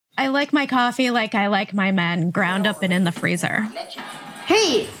I like my coffee like I like my men, ground up and in the freezer.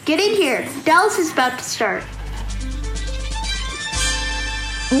 Hey, get in here. Dallas is about to start.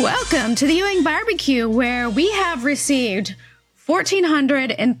 Welcome to the Ewing Barbecue, where we have received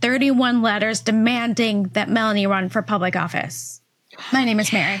 1,431 letters demanding that Melanie run for public office. My name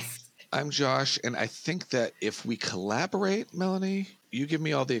is Mary. I'm Josh, and I think that if we collaborate, Melanie, you give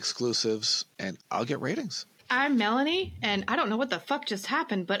me all the exclusives, and I'll get ratings. I'm Melanie, and I don't know what the fuck just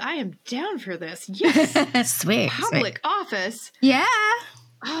happened, but I am down for this. Yes. Sweet. Public office. Yeah.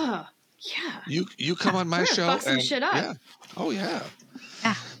 Oh, yeah. You come on my show fuck some shit up. Yeah. Oh yeah.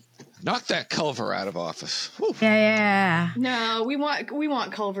 Knock that Culver out of office. Whew. Yeah. No, we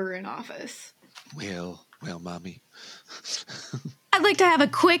want Culver in office. Well, mommy. I'd like to have a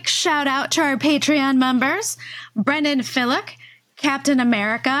quick shout out to our Patreon members: Brendan Phillick, Captain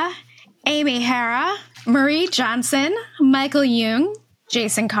America, Amy Hara, Marie Johnson, Michael Jung,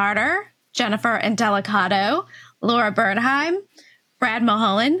 Jason Carter, Jennifer Indelicato, Laura Bernheim, Brad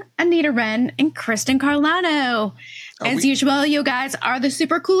Mulholland, Anita Wren, and Kristen Carlano. As usual, you guys are the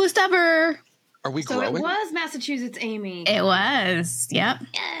super coolest ever. Are we growing? So it was Massachusetts Amy. It was. Yep.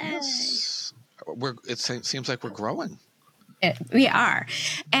 Yes. It seems like we're growing. We are.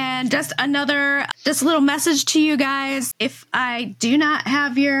 And just a little message to you guys. If I do not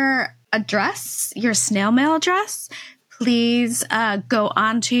have your address, your snail mail address, please go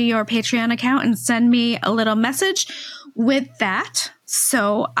onto your Patreon account and send me a little message with that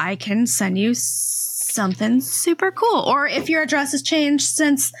so I can send you something super cool. Or if your address has changed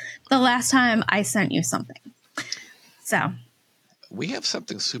since the last time I sent you something. So we have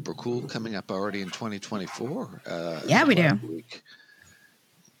something super cool coming up already in 2024. Yeah, we do. Week.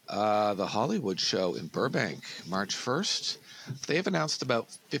 The Hollywood show in Burbank, March 1st. They've announced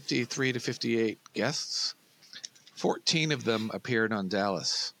about 53 to 58 guests. 14 of them appeared on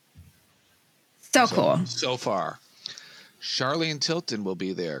Dallas. So cool. So far. Charlene Tilton will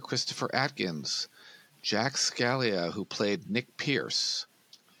be there. Christopher Atkins. Jack Scalia, who played Nick Pierce.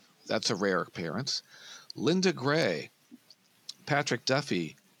 That's a rare appearance. Linda Gray. Patrick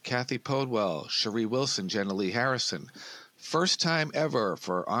Duffy. Kathy Podwell. Cherie Wilson. Jenna Lee Harrison. First time ever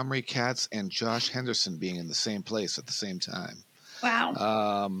for Omri Katz and Josh Henderson being in the same place at the same time.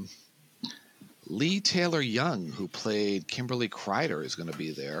 Wow. Lee Taylor Young, who played Kimberly Kreider, is going to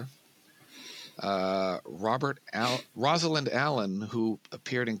be there. Rosalind Allen, who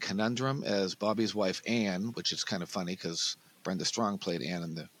appeared in Conundrum as Bobby's wife Anne, which is kind of funny because Brenda Strong played Anne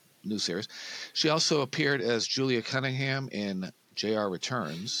in the new series. She also appeared as Julia Cunningham in JR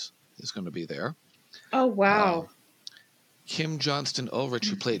Returns, is going to be there. Oh, wow. Kim Johnston Ulrich,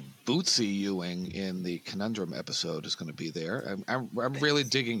 who played Bootsy Ewing in the Conundrum episode, is going to be there. I'm really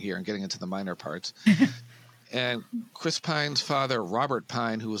digging here and getting into the minor parts. And Chris Pine's father, Robert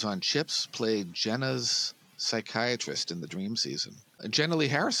Pine, who was on Chips, played Jenna's psychiatrist in the Dream season. Jenna Lee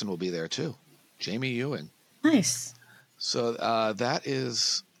Harrison will be there, too. Jamie Ewing. Nice. So that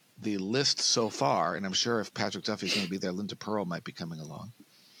is the list so far. And I'm sure if Patrick Duffy's going to be there, Linda Pearl might be coming along.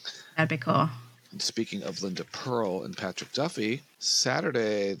 That'd be cool. And speaking of Linda Pearl and Patrick Duffy,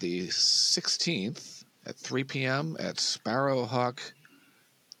 Saturday the 16th at 3 p.m. at Sparrowhawk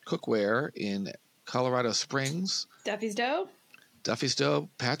Cookware in Colorado Springs. Duffy's Dough? Duffy's Dough.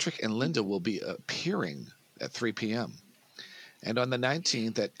 Patrick and Linda will be appearing at 3 p.m. And on the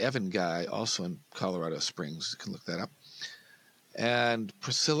 19th at Evan Guy, also in Colorado Springs. You can look that up. And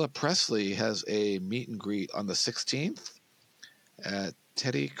Priscilla Presley has a meet and greet on the 16th at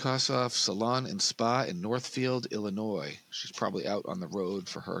Teddy Kossoff Salon and Spa in Northfield, Illinois. She's probably out on the road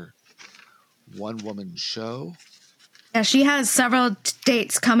for her one-woman show. Yeah, she has several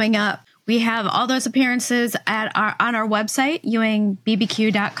dates coming up. We have all those appearances on our website,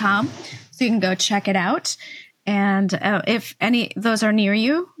 ewingbbq.com, so you can go check it out. And if any of those are near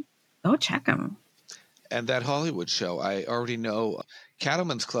you, go check them. And that Hollywood show, I already know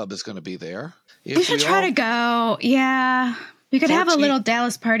Cattleman's Club is going to be there. We should try to go. Yeah. We could have a little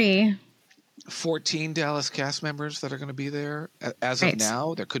Dallas party. 14 Dallas cast members that are going to be there. As of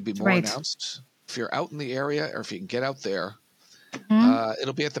now, there could be more announced. If you're out in the area or if you can get out there,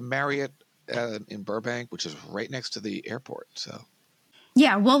 it'll be at the Marriott in Burbank, which is right next to the airport. So,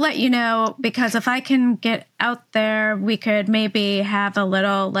 yeah, we'll let you know, because if I can get out there, we could maybe have a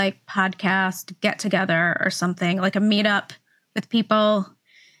little podcast get together or something, like a meetup with people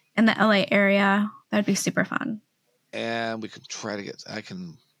in the LA area. That'd be super fun. And we can try to get,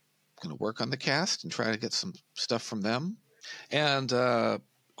 going to work on the cast and try to get some stuff from them. And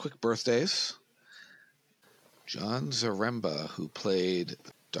quick birthdays. John Zaremba, who played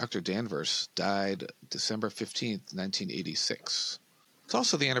Dr. Danvers, died December 15th, 1986. It's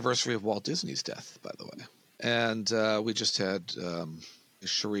also the anniversary of Walt Disney's death, by the way. And we just had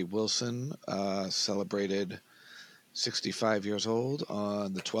Cherie Wilson celebrated 65 years old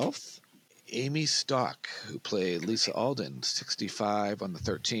on the 12th. Amy Stock, who played Lisa Alden, 65 on the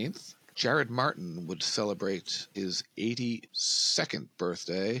 13th. Jared Martin would celebrate his 82nd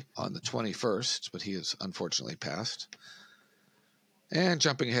birthday on the 21st, but he has unfortunately passed. And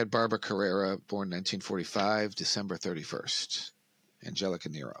jumping ahead, Barbara Carrera, born 1945, December 31st. Angelica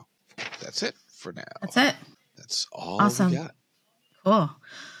Nero. That's it for now. That's it. That's all Awesome. we got. Cool.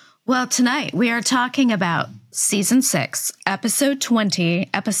 Well, tonight we are talking about Season 6, Episode 20,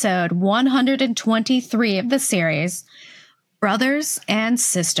 Episode 123 of the series, Brothers and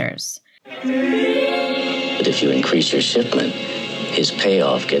Sisters. But if you increase your shipment, his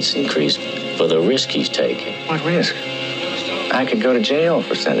payoff gets increased for the risk he's taking. What risk? I could go to jail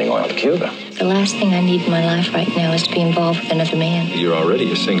for sending oil to Cuba. The last thing I need in my life right now is to be involved with another man. You're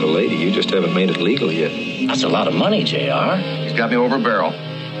already a single lady. You just haven't made it legal yet. That's a lot of money, JR. He's got me over a barrel.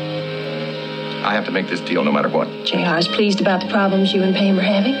 I have to make this deal no matter what. JR is pleased about the problems you and Pam are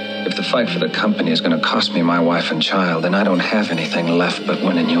having. If the fight for the company is going to cost me my wife and child, then I don't have anything left but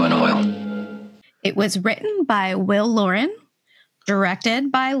winning you an oil. It was written by Will Lauren,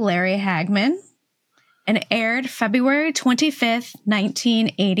 directed by Larry Hagman, and aired February 25th,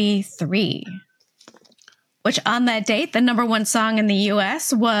 1983. Which on that date, the number one song in the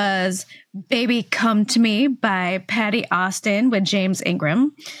U.S. was Baby Come to Me by Patty Austin with James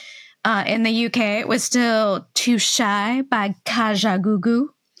Ingram. In the UK, it was still Too Shy by Kajagoogoo.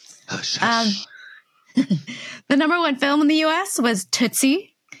 The number one film in the U.S. was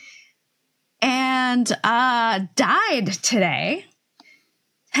Tootsie. And died today,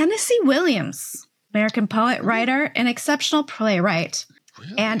 Tennessee Williams, American poet, writer, and exceptional playwright.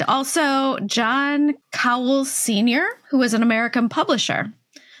 Really? And also John Cowles Sr., who was an American publisher,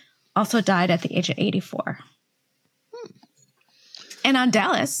 also died at the age of 84. And on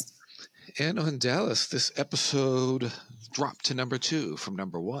Dallas. And on Dallas, this episode dropped to number 2 from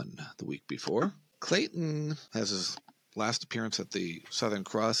number 1 the week before. Clayton has his last appearance at the Southern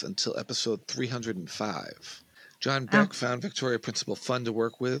Cross until episode 305. John Beck found Victoria Principal fun to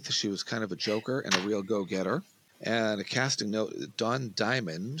work with. She was kind of a joker and a real go-getter. And a casting note, Don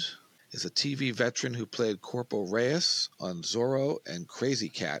Diamond is a TV veteran who played Corporal Reyes on Zorro and Crazy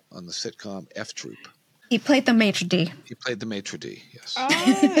Cat on the sitcom F Troop. He played the maitre d'. He played the maitre d', yes.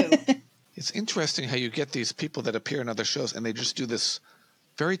 Oh. It's interesting how you get these people that appear in other shows and they just do this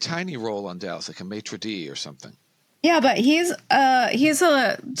very tiny role on Dallas, like a maitre d' or something. Yeah, but he's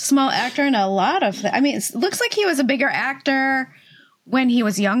a small actor in a lot of I mean, it looks like he was a bigger actor when he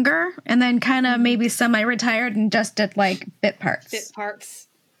was younger and then kind of maybe semi-retired and just did like bit parts.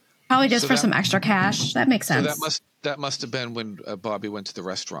 Probably just for some extra cash. That makes sense. So that must have been when Bobby went to the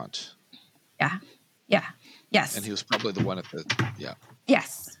restaurant. Yeah. Yeah. Yes. And he was probably the one at the, yeah.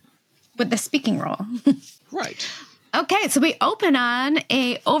 Yes. With the speaking role. Right. Okay, so we open on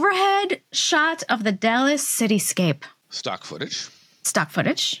a overhead shot of the Dallas cityscape. Stock footage.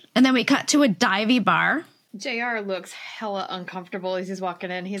 And then we cut to a divey bar. JR looks hella uncomfortable as he's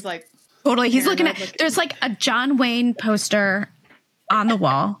walking in. He's like... Totally. He's looking at... There's like a John Wayne poster on the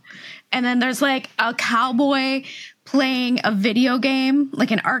wall. And then there's like a cowboy playing a video game,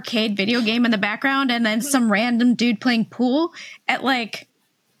 like an arcade video game in the background. And then some random dude playing pool at like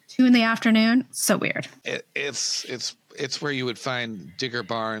 2 p.m. So weird. It's where you would find Digger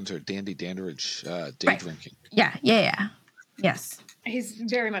Barnes or Dandy Dandridge day right. drinking. Yeah. Yes. He's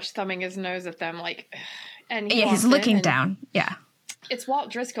very much thumbing his nose at them, like, and he's looking down. Yeah. It's Walt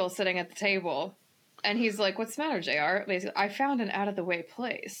Driscoll sitting at the table, and he's like, "What's the matter, JR?" Basically, I found an out-of-the-way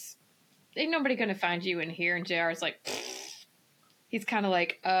place. Ain't nobody gonna find you in here. And JR's like, he's kind of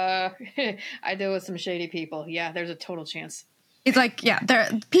like, I deal with some shady people. Yeah, there's a total chance. He's like, yeah,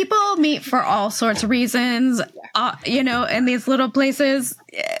 people meet for all sorts of reasons, in these little places.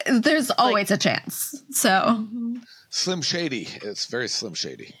 There's always a chance. So Slim Shady. It's very Slim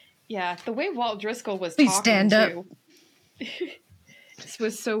Shady. Yeah, the way Walt Driscoll was Please talking stand up. This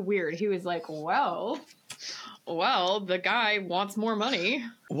was so weird. He was like, well, the guy wants more money.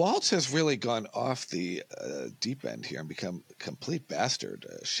 Walt has really gone off the deep end here and become a complete bastard.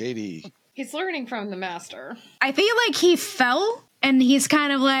 Shady. He's learning from the master. I feel like he fell and he's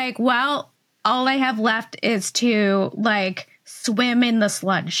kind of like, well, all I have left is to like swim in the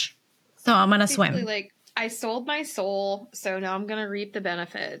sludge. So I'm going to swim. Like, I sold my soul, so now I'm going to reap the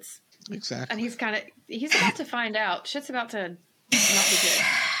benefits. Exactly. And he's about to find out. Shit's about to not be good.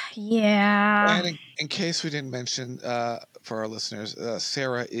 Yeah. And in case we didn't mention, for our listeners,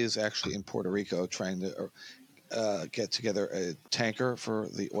 Sarah is actually in Puerto Rico trying to get together a tanker for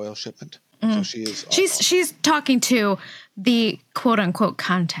the oil shipment. So she is. She's talking to the quote unquote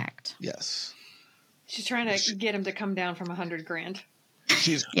contact. Yes. She's trying to get him to come down from $100,000.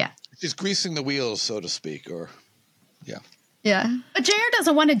 She's greasing the wheels, so to speak, or Yeah. But JR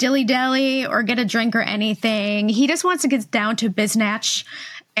doesn't want to dilly-dally or get a drink or anything. He just wants to get down to biznatch,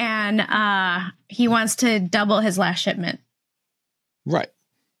 and he wants to double his last shipment. Right.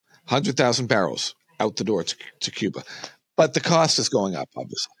 100,000 barrels out the door to Cuba. But the cost is going up,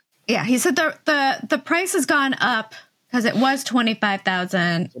 obviously. Yeah, he said the price has gone up because it was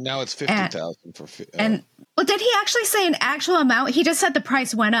 25,000. So now it's 50,000 for. Well, did he actually say an actual amount? He just said the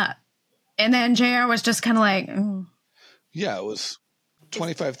price went up, and then JR was just kind of like, Yeah, it was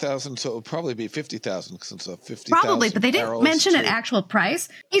 25,000, so it would probably be 50,000 since it's 50,000. Probably, but they didn't mention an actual price.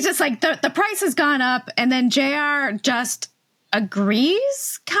 He's just like the price has gone up, and then JR just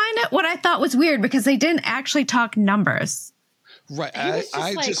agrees, kind of. What I thought was weird because they didn't actually talk numbers. Right.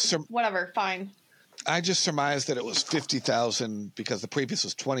 I just whatever, fine. I just surmised that it was 50,000 because the previous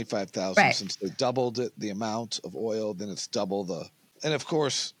was 25,000. Right. Since they doubled it, the amount of oil, then it's double the. And of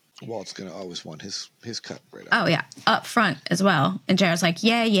course, Walt's going to always want his cut right up. Oh yeah, up front as well. And JR's like,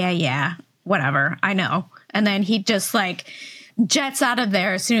 yeah, whatever, I know. And then he just like jets out of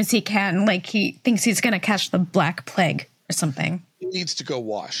there as soon as he can. Like he thinks he's going to catch the Black Plague or something. He needs to go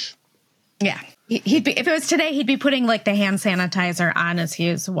wash. Yeah. He'd be, if it was today, he'd be putting like the hand sanitizer on as he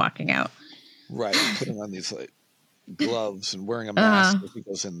was walking out. Right. Putting on these like gloves and wearing a mask if he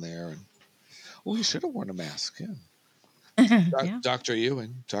goes in there. And he should have worn a mask. Yeah. Dr.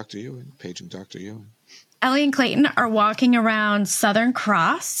 Ewing, paging Dr. Ewing. Ellie and Clayton are walking around Southern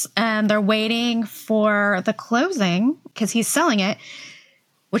Cross and they're waiting for the closing because he's selling it,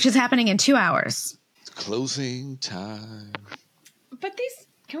 which is happening in 2 hours. It's closing time. But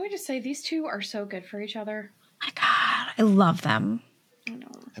can we just say these two are so good for each other? My God, I love them. I know.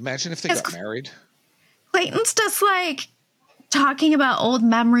 Imagine if they got married. Clayton's just like talking about old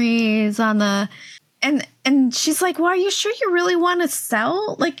memories on the, and she's like, well, are you sure you really want to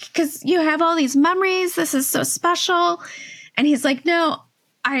sell? Like, because you have all these memories. This is so special. And he's like, no,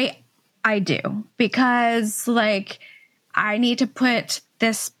 I do. Because like, I need to put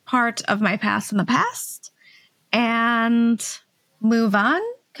this part of my past in the past and move on.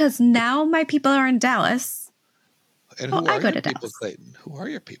 Because now my people are in Dallas. And who are your people, Clayton? Who are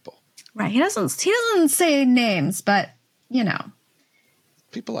your people? Right. He doesn't say names, but you know.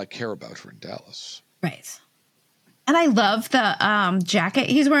 People I care about are in Dallas. Right. And I love the jacket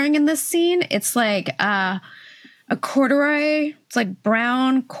he's wearing in this scene. It's like a corduroy. It's like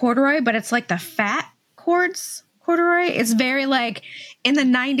brown corduroy, but it's like the fat corduroy. It's very like in the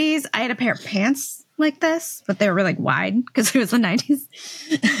 90s, I had a pair of pants like this, but they were really wide because it was the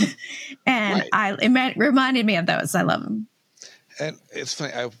 90s. And right. It reminded me of those. I love them. And it's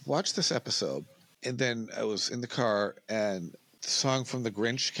funny. I watched this episode and then I was in the car and the song from The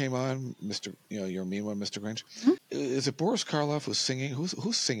Grinch came on, Mr. You're a Mean One, Mr. Grinch. Mm-hmm. Is it Boris Karloff who's singing?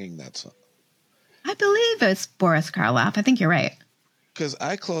 Who's singing that song? I believe it's Boris Karloff. I think you're right. Because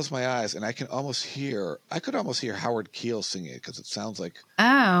I close my eyes and I could almost hear Howard Keel singing it because it sounds like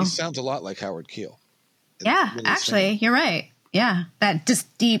he sounds a lot like Howard Keel. Yeah, actually, you're right. Yeah, that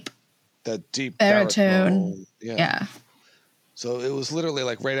deep baritone. Yeah. So it was literally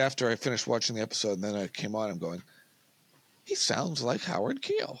like right after I finished watching the episode, and then I came on. I'm going, he sounds like Howard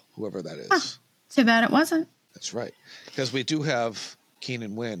Keel, whoever that is. Huh. Too bad it wasn't. That's right, because we do have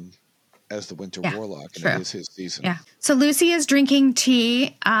Keenan Wynn as the Winter Warlock, and it is his season. Yeah. So Lucy is drinking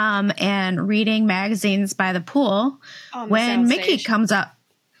tea and reading magazines by the pool when Mickey comes up,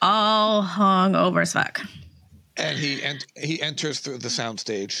 all hung over as fuck. And he enters through the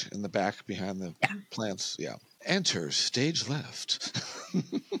soundstage in the back behind the plants. Yeah. Enters stage left.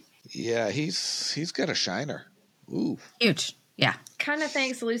 Yeah, he's got a shiner. Ooh. Huge. Yeah. Kind of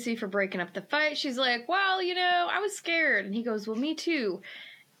thanks Lucy for breaking up the fight. She's like, well, I was scared. And he goes, well, me too.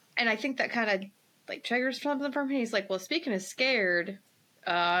 And I think that kind of like triggers something from him. He's like, well, speaking of scared,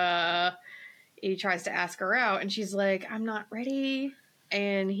 he tries to ask her out. And she's like, I'm not ready.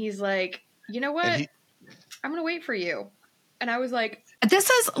 And he's like, you know what? I'm going to wait for you. And I was like, this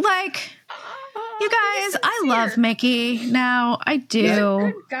is like, you guys, I love Mickey now. I do. He's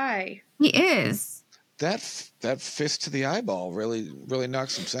a good guy. He is. That fist to the eyeball really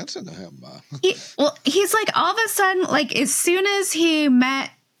knocks some sense into him. He's like all of a sudden, like as soon as he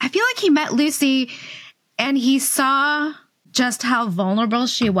met, I feel like he met Lucy and he saw just how vulnerable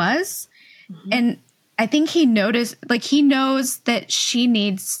she was. Mm-hmm. And I think he noticed, like he knows that she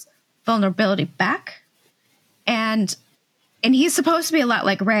needs vulnerability back. And he's supposed to be a lot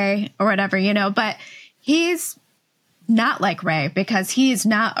like Ray or whatever, but he's not like Ray, because he's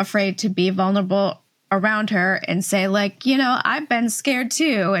not afraid to be vulnerable around her and say, like, you know, I've been scared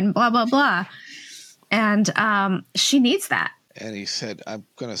too, and blah, blah, blah. And she needs that. And he said, I'm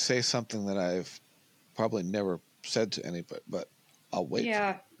going to say something that I've probably never said to anybody, but I'll wait.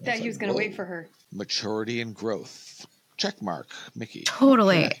 Yeah, that he was going to wait for her. Maturity and growth. Check mark, Mickey.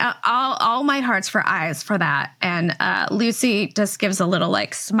 Totally. Okay. All my heart's for eyes for that. And Lucy just gives a little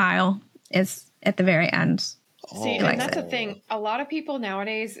like smile is at the very end. See, and that's the thing. A lot of people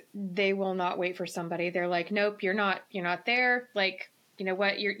nowadays, they will not wait for somebody. They're like, nope, you're not there. Like, you know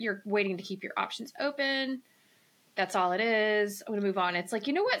what? You're waiting to keep your options open. That's all it is. I'm going to move on. It's like,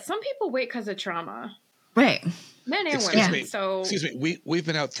 you know what? Some people wait because of trauma. Right. Men and Excuse women. me. So Excuse me. We've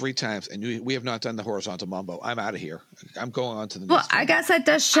been out 3 times and we have not done the horizontal mambo. I'm out of here. I'm going on to the next Well, I guess that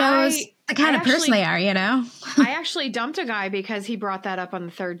just shows the kind of person they are, you know? I actually dumped a guy because he brought that up on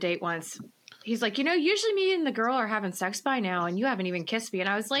the 3rd date once. He's like, you know, usually me and the girl are having sex by now and you haven't even kissed me. And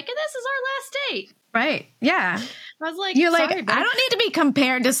I was like, and this is our last date. Right. Yeah. I was like, you're sorry, like, but I don't need to be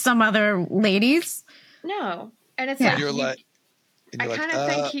compared to some other ladies. No. And it's Yeah. like, You're like, I kind of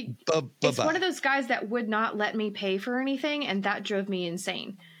think he, it's bye-bye. one of those guys that would not let me pay for anything. And that drove me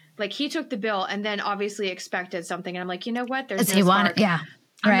insane. Like he took the bill and then obviously expected something. And I'm like, you know what? There's no he spark. wanted, yeah.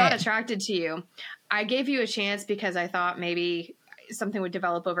 I'm not Right. attracted to you. I gave you a chance because I thought maybe something would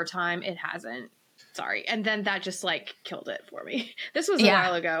develop over time. It hasn't. Sorry. And then that just like killed it for me. This was a Yeah.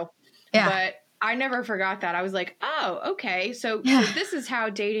 while ago. Yeah. But I never forgot that. I was like, oh, okay. So this is how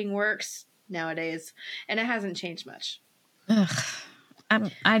dating works nowadays. And it hasn't changed much. Ugh.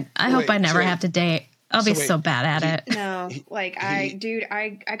 I hope I never so have to date. I'll be wait. so bad at it. No, like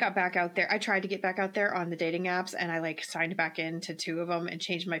I got back out there. I tried to get back out there on the dating apps and I like signed back into 2 of them and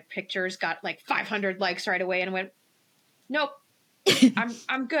changed my pictures, got like 500 likes right away and went, nope.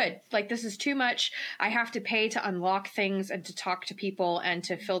 I'm good. Like this is too much. I have to pay to unlock things and to talk to people and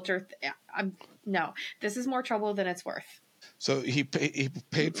to filter. No, this is more trouble than it's worth. So he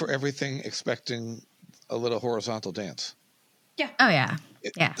paid for everything, expecting a little horizontal dance. Yeah. Oh, yeah.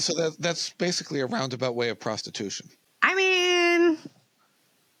 Yeah. So that's basically a roundabout way of prostitution. I mean,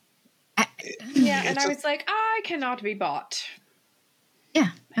 Yeah, and I was like, I cannot be bought. yeah.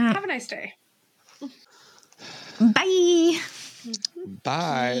 Have a nice day. Bye.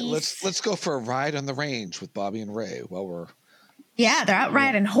 Bye. Let's go for a ride on the range with Bobby and Ray while we're. Yeah, they're out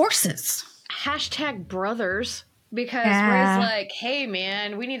riding horses. Hashtag brothers. Because Yeah. Ray's like, hey,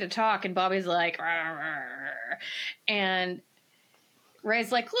 man, we need to talk. And Bobby's like, "Rah, rah, rah." And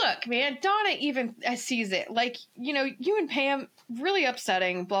Ray's like, look, man, Donna even sees it. Like, you know, you and Pam, really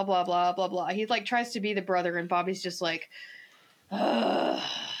upsetting, blah, blah, blah, blah, blah. He, like, tries to be the brother, and Bobby's just like,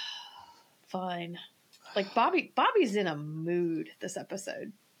 fine. Like, Bobby's in a mood this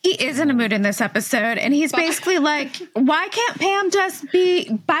episode. He is in a mood in this episode, and he's basically like, why can't Pam just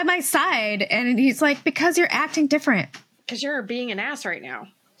be by my side? And he's like, because you're acting different. Because you're being an ass right now.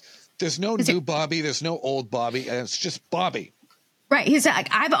 There's no new Bobby. There's no old Bobby. And it's just Bobby. Right. He's like,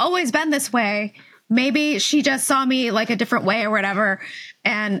 I've always been this way. Maybe she just saw me like a different way or whatever.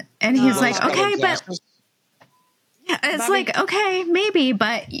 And he's like, okay, but yeah, it's Bobby, like, okay, maybe,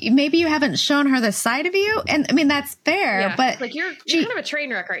 but maybe you haven't shown her the side of you. And I mean, that's fair, yeah, but like you're kind of a train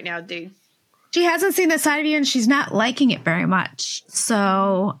wreck right now, dude. She hasn't seen the side of you and she's not liking it very much.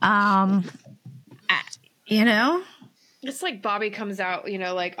 So, you know, It's like Bobby comes out, you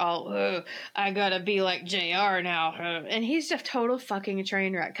know, like, oh, I gotta be like JR now. And he's just total fucking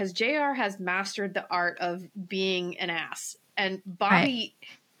train wreck because JR has mastered the art of being an ass. And Bobby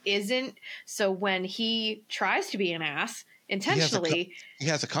isn't. So when he tries to be an ass intentionally, he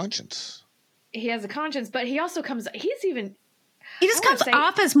has a conscience. He has a conscience, but he also comes, he just comes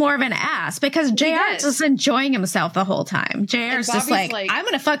off as more of an ass because JR is just enjoying himself the whole time. JR's just like, I'm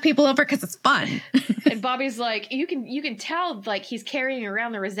going to fuck people over because it's fun. And Bobby's like, you can tell like he's carrying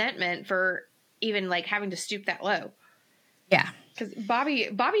around the resentment for even like having to stoop that low. Yeah. Because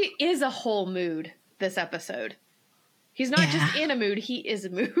Bobby is a whole mood this episode. He's not just in a mood, he is a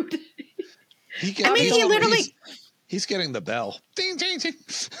mood. He literally... He's getting the bell. Ding, ding, ding.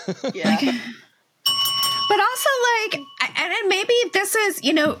 Yeah. But also, like, and maybe this is,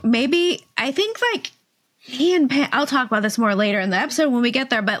 you know, maybe I think like he and Pam, I'll talk about this more later in the episode when we get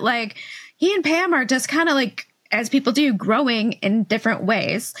there, but like he and Pam are just kind of like, as people do, growing in different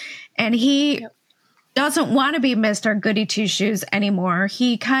ways. And he doesn't want to be Mr. Goody Two Shoes anymore.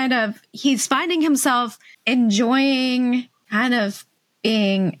 He's finding himself enjoying kind of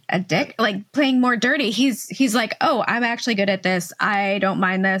being a dick, like playing more dirty. He's like, oh, I'm actually good at this. I don't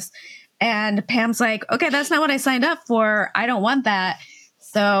mind this. And Pam's like, okay, that's not what I signed up for. I don't want that.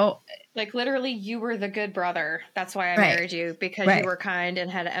 So Like, literally, you were the good brother. That's why I Right. married you, because Right. you were kind and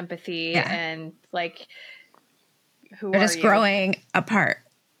had empathy Yeah. and, like, who They're are just you? growing apart.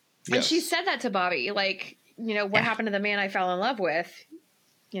 And Yes. she said that to Bobby, like, you know, what Yeah. happened to the man I fell in love with?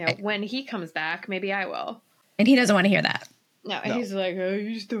 You know, when he comes back, maybe I will. And he doesn't want to hear that. No, and No. he's like, oh,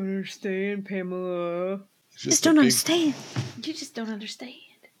 you just don't understand, Pamela. It's Just a don't big- understand. You just don't understand.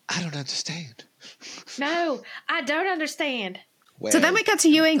 I don't understand. No, I don't understand. So then we cut to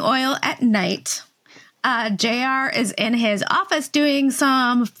Ewing Oil at night. JR is in his office doing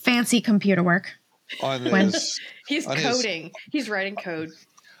some fancy computer work. on When- his He's on his- coding. He's writing code.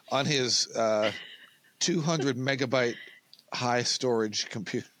 on his 200 megabyte high storage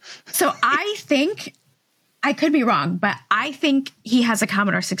computer. So I think, I could be wrong, but I think he has a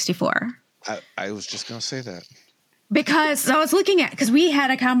Commodore 64. I was just going to say that. Because I was looking at, because we had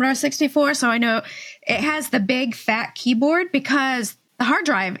a Commodore 64, so I know it has the big fat keyboard because the hard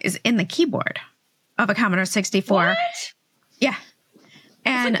drive is in the keyboard of a Commodore 64. What? Yeah.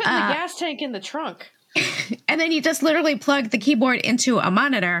 And It's like putting the gas tank in the trunk. and then you just literally plug the keyboard into a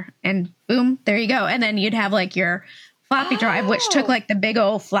monitor and boom, there you go. And then you'd have like your floppy drive, which took like the big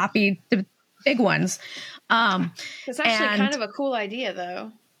old floppy, the big ones. It's actually and- kind of a cool idea,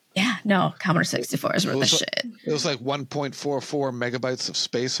 though. Yeah, no, Commodore 64 is worth the was- shit. It was like 1.44 megabytes of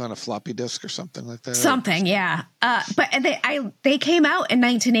space on a floppy disk or something like that. Something, yeah. But they came out in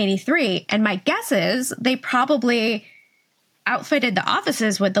 1983, and my guess is they probably outfitted the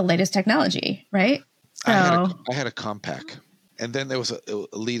offices with the latest technology, right? So I had a Compaq. And then there was a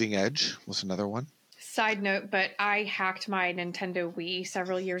Leading Edge was another one. Side note, but I hacked my Nintendo Wii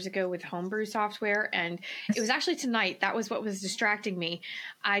several years ago with homebrew software, and it was actually tonight. That was what was distracting me.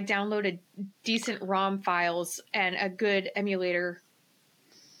 I downloaded decent ROM files and a good emulator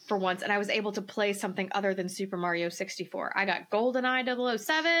for once, and I was able to play something other than Super Mario 64. I got GoldenEye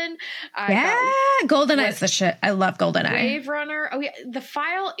 007. yeah, GoldenEye is the shit. I love GoldenEye. Wave Runner. Oh yeah, the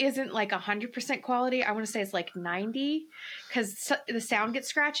file isn't like 100% quality. I want to say it's like 90 because the sound gets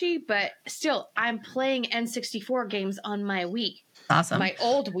scratchy. But still, I'm playing N64 games on my Wii, Awesome. my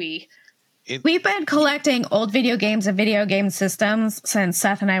old Wii. We've been collecting old video games and video game systems since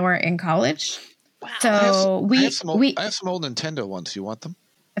Seth and I were in college. Wow. So I have some old Nintendo ones. You want them?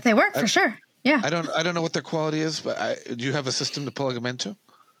 if they work, for sure. Yeah. I don't know what their quality is, but do you have a system to plug them into?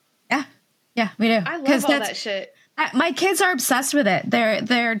 Yeah, we do. I love all that shit. My kids are obsessed with it.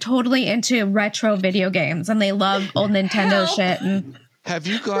 They're totally into retro video games and they love old Nintendo shit. And Have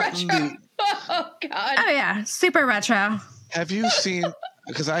you gotten the? Oh God. oh yeah, super retro. Have you seen?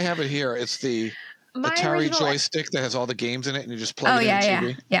 Because I have it here. It's the My Atari original- joystick that has all the games in it, and you just plug Oh it yeah, in the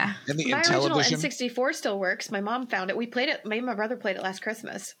yeah, TV. yeah. And the My original Intellivision. N64 still works. My mom found it. We played it. Me and my brother played it last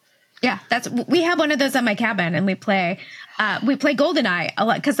Christmas. Yeah, we have one of those at my cabin, and we play GoldenEye a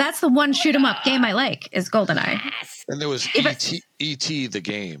lot because that's the one shoot 'em up game I like is GoldenEye. And there was E.T. the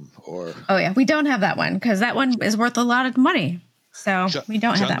game, or Oh yeah, we don't have that one because that one is worth a lot of money, so we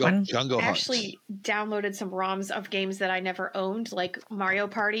don't have that one. Jungle I Hunt. actually downloaded some ROMs of games that I never owned, like Mario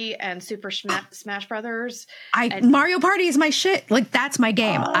Party and Super Smash Brothers. Mario Party is my shit. Like that's my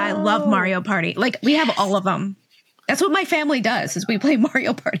game. I love Mario Party. Like we have all of them. That's what my family does. Is we play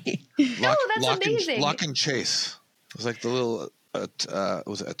Mario Party. that's amazing. Lock and Chase. It was like the little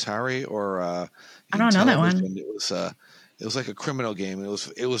was it Atari or I don't know that one. Intellivision. It was like a criminal game.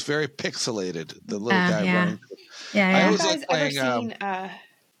 It was very pixelated. The little guy yeah. running. Yeah, I yeah. always Have like playing.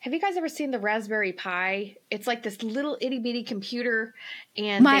 have you guys ever seen the Raspberry Pi? It's like this little itty bitty computer,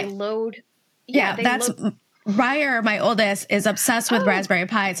 and My- they load. Yeah, they that's load- Ryer, my oldest, is obsessed with Raspberry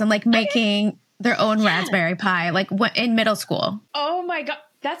Pis and like making their own Raspberry Pi, like in middle school. Oh my God,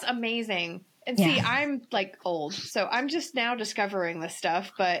 that's amazing. And Yeah. see, I'm like old, so I'm just now discovering this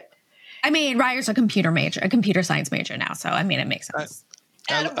stuff, but I mean, Ryer's a computer science major now, so I mean, it makes sense.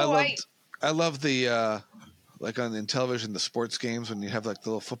 I love the like on the television, the sports games when you have like the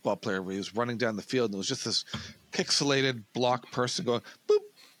little football player where he was running down the field and it was just this pixelated block person going boop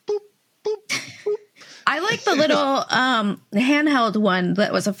boop boop boop. I like the little handheld one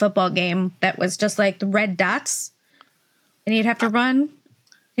that was a football game that was just like the red dots, and you'd have to run.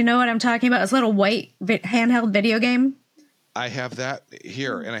 You know what I'm talking about? It's a little white handheld video game. I have that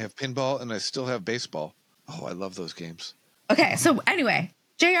here, and I have pinball, and I still have baseball. Oh, I love those games. Okay, so anyway,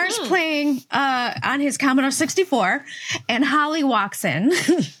 JR's playing on his Commodore 64, and Holly walks in,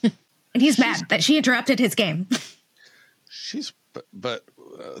 and he's mad that she interrupted his game. But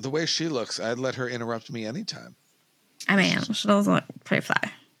the way she looks, I'd let her interrupt me anytime. I mean, she does look pretty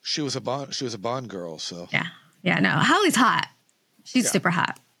fly. She was a Bond girl, so Yeah, no, Holly's hot. She's super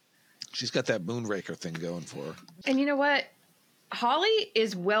hot. she's got that Moonraker thing going for her. and you know what? Holly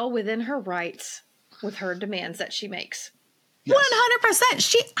is well within her rights with her demands that she makes. Yes.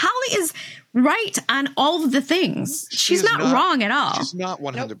 100%. Holly is right on all of the things. She's not wrong at all. She's not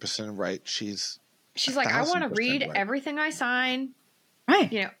 100% right. She's like, I want to 1,000% read right. everything I sign.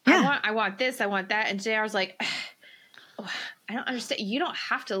 Right. You know, Yeah. I want this, I want that. And JR's like, oh, I don't understand. You don't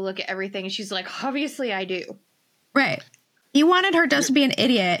have to look at everything. And she's like, obviously I do. Right. He wanted her just to be an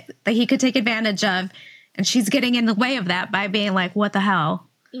idiot that he could take advantage of. And she's getting in the way of that by being like, what the hell?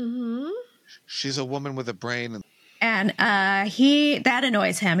 Mm-hmm. She's a woman with a brain. And that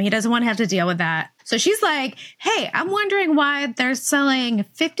annoys him. He doesn't want to have to deal with that. So she's like, hey, I'm wondering why they're selling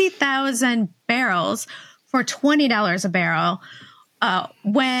 50,000 barrels for $20 a barrel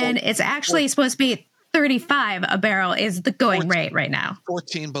when it's actually supposed to be 35 a barrel is the going rate right now.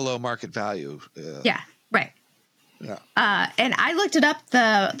 14 below market value. Yeah, right. Yeah. And I looked it up.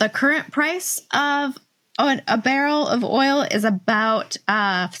 The current price of a barrel of oil is about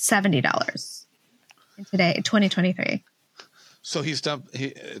 $70 today, 2023. So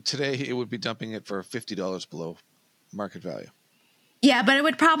today he would be dumping it for $50 below market value. Yeah, but it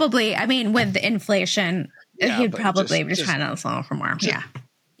would probably, I mean, with the inflation, he'd probably be trying to sell for more. Yeah.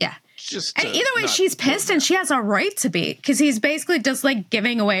 Just And either way, she's pissed and she has a right to be because he's basically just like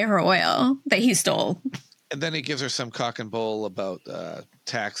giving away her oil that he stole. And then he gives her some cock and bull about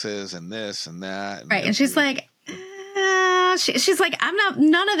taxes and this and that. Right. And she's like, she's like,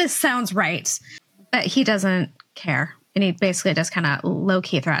 none of this sounds right. But he doesn't care. And he basically just kind of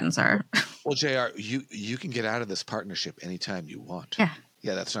low-key threatens her. Well, JR, you can get out of this partnership anytime you want. Yeah.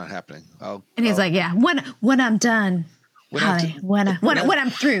 Yeah, that's not happening. He's like, yeah, when I'm done, when I'm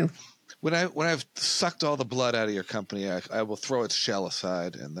through. When I've sucked all the blood out of your company, I will throw its shell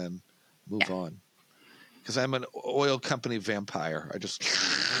aside and then move on. Because I'm an oil company vampire. I just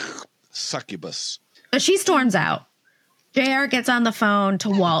succubus. But she storms out. JR gets on the phone to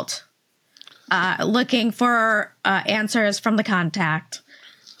Walt, looking for answers from the contact.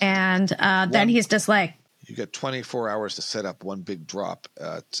 And then he's just like, you got 24 hours to set up one big drop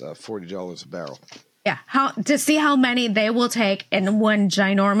at $40 a barrel. Yeah, to see how many they will take in one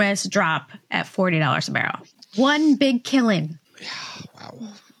ginormous drop at $40 a barrel. One big killing. Yeah,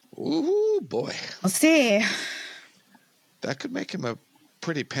 wow. Ooh, boy. We'll see. That could make him a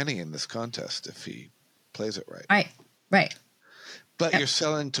pretty penny in this contest if he plays it right. Right. But you're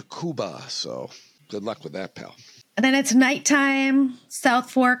selling to Cuba, so good luck with that, pal. And then it's nighttime,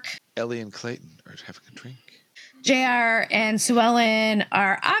 South Fork. Ellie and Clayton are having a drink. JR and Sue Ellen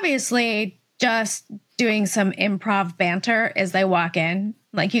are obviously just doing some improv banter as they walk in.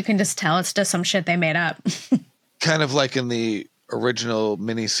 Like, you can just tell it's just some shit they made up. Kind of like in the original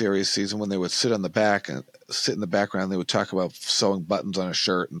miniseries season when they would sit in the background. They would talk about sewing buttons on a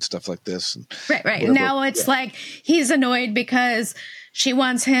shirt and stuff like this. And right. Now it's like he's annoyed because she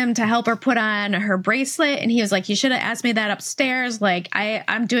wants him to help her put on her bracelet. And he was like, you should have asked me that upstairs. Like,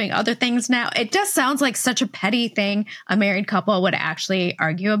 I'm doing other things now. It just sounds like such a petty thing a married couple would actually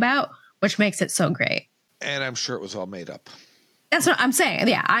argue about, which makes it so great. And I'm sure it was all made up. That's what I'm saying.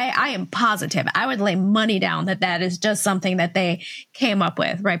 Yeah, I am positive. I would lay money down that is just something that they came up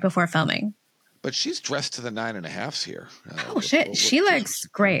with right before filming. But she's dressed to the 9.5s here. Shit. She looks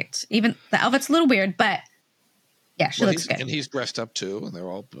great. Even the outfit's a little weird, but yeah, she looks good. And he's dressed up too. And they're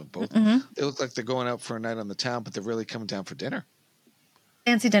all both, they look like they're going out for a night on the town, but they're really coming down for dinner.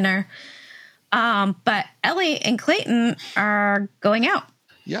 Fancy dinner. But Ellie and Clayton are going out.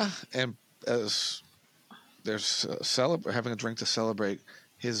 Yeah. And as they're having a drink to celebrate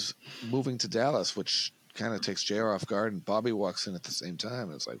his moving to Dallas, which kind of takes JR off guard, and Bobby walks in at the same time.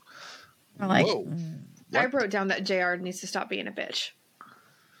 And it's like, whoa. I wrote down that JR needs to stop being a bitch.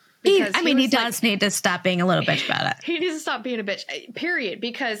 He does need to stop being a little bitch about it. He needs to stop being a bitch, period.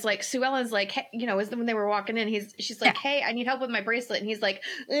 Because, like, Sue Ellen's like, hey, when they were walking in, she's like, hey, I need help with my bracelet. And he's like,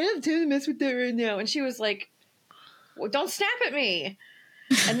 I don't have time to mess with that right now. And she was like, well, don't snap at me.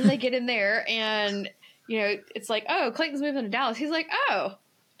 And then they get in there and, it's like, oh, Clayton's moving to Dallas. He's like, oh,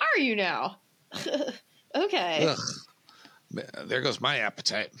 are you now? Okay. Ugh. There goes my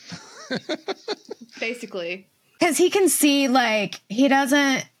appetite. Basically. Because he can see, like,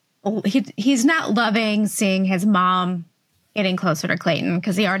 he's not loving seeing his mom getting closer to Clayton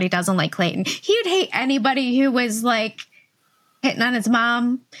because he already doesn't like Clayton. He would hate anybody who was, like, hitting on his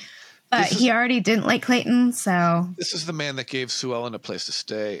mom, but he already didn't like Clayton, so. This is the man that gave Sue Ellen a place to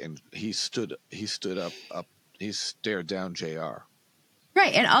stay, and he stood up, he stared down JR.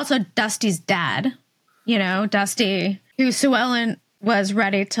 Right, and also Dusty's dad, Dusty, who Sue Ellen was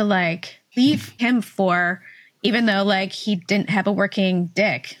ready to, like, leave him for, even though, like, he didn't have a working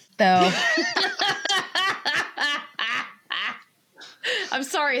dick, though. I'm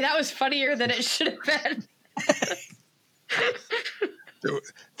sorry, that was funnier than it should have been.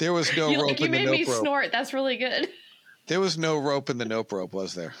 There was no rope You in the made nope me rope. snort. That's really good. There was no rope in the nope rope,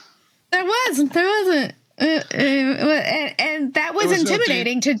 was there? There wasn't. And that was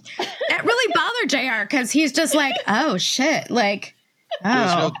intimidating that really bothered JR because he's just like, oh shit. Like,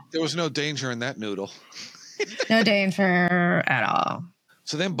 There was no danger in that noodle. no danger at all.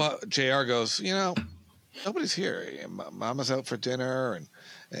 So then JR goes, nobody's here. Mama's out for dinner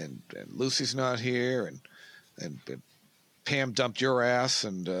and Lucy's not here and Pam dumped your ass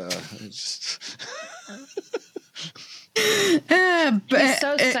and it's just He's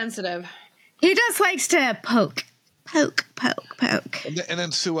so sensitive. He just likes to poke. And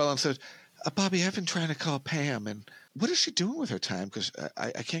then Sue Ellen said, Bobby, I've been trying to call Pam, and what is she doing with her time? Because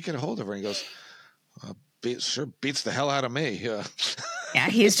I can't get a hold of her. And he goes, sure beats the hell out of me. Yeah,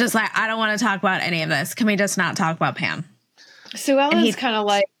 he's just like, I don't want to talk about any of this. Can we just not talk about Pam? Sue Ellen's kind of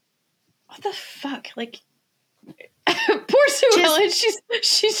like, what the fuck? Like, poor Sue Ellen.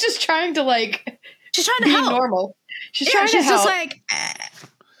 She's just trying to she's trying to be help. Normal. She's trying to help.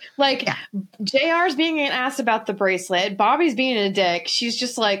 Just JR's being an ass about the bracelet. Bobby's being a dick. She's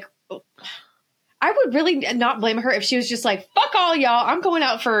just like, I would really not blame her if she was just like, fuck all y'all. I'm going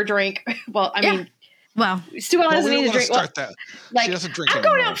out for a drink. Well, I mean, Sue Ellen doesn't need a drink. She doesn't drink I'm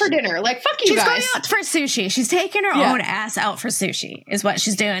going out for dinner. Like, fuck you guys. She's going out for sushi. She's taking her own ass out for sushi is what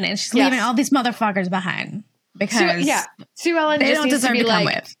she's doing. And she's leaving all these motherfuckers behind because Sue Ellen they just don't needs deserve to be to come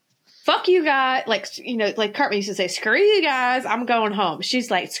like, with. fuck you guys. Like, like Cartman used to say, screw you guys. I'm going home. She's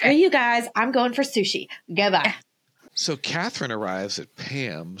like, screw you guys. I'm going for sushi. Goodbye. So Catherine arrives at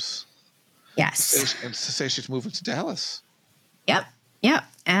Pam's. Yes. And to say she's moving to Dallas. Yep.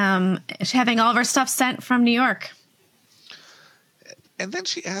 She's having all of her stuff sent from New York. And then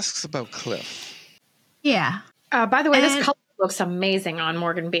she asks about Cliff. Yeah. By the way, this color looks amazing on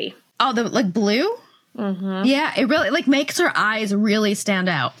Morgan B. Oh, the blue? Mm-hmm. Yeah, it really makes her eyes really stand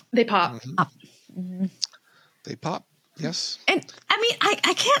out. They pop. Mm-hmm. They pop. Yes. And I mean,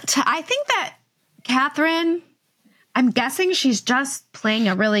 I can't. I think that Catherine, I'm guessing she's just playing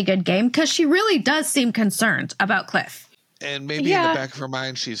a really good game because she really does seem concerned about Cliff. And maybe in the back of her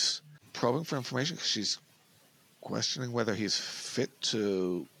mind, she's probing for information because she's questioning whether he's fit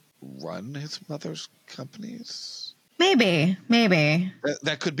to run his mother's companies. Maybe.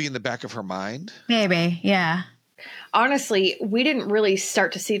 That could be in the back of her mind. Maybe, yeah. Honestly, we didn't really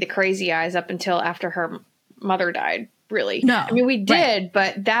start to see the crazy eyes up until after her mother died, really. No. I mean, we did,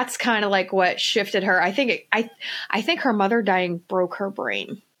 but that's kind of like what shifted her. I think I think her mother dying broke her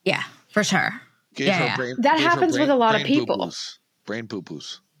brain. Yeah, for sure. That happens with a lot of people. Brain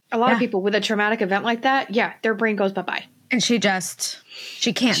poo-poos. A lot of people with a traumatic event like that, their brain goes bye-bye. And she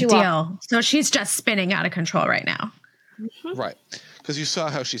can't deal. So she's just spinning out of control right now. Mm-hmm. Right. Because you saw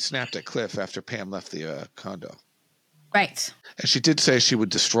how she snapped at Cliff after Pam left the condo. Right. And she did say she would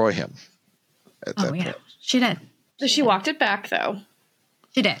destroy him at that point. She did. So she walked it back, though.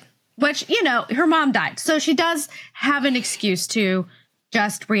 She did. Which, her mom died. So she does have an excuse to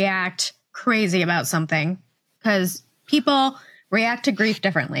just react crazy about something. Because people react to grief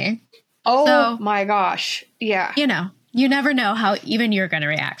differently. Oh, my gosh. Yeah. You never know how even you're going to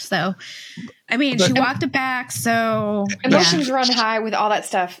react. So, I mean, she walked it back. So emotions run high with all that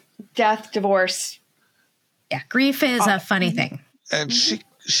stuff. Death, divorce. Yeah. Grief is a funny thing. And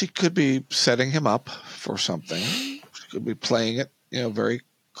she could be setting him up for something. She could be playing it, very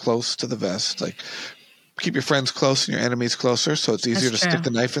close to the vest. Like, keep your friends close and your enemies closer. So it's easier to stick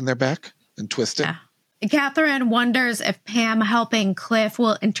the knife in their back and twist it. Yeah. Catherine wonders if Pam helping Cliff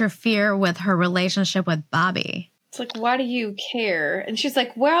will interfere with her relationship with Bobby. It's like, why do you care? And she's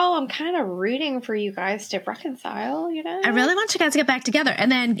like, well, I'm kind of rooting for you guys to reconcile, I really want you guys to get back together. And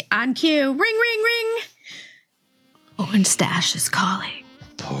then on cue, ring, ring, ring. Porn Stash is calling.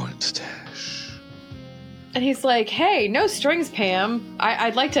 Porn Stash. And he's like, hey, no strings, Pam.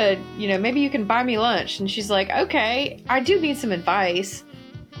 I'd like to, maybe you can buy me lunch. And she's like, okay, I do need some advice.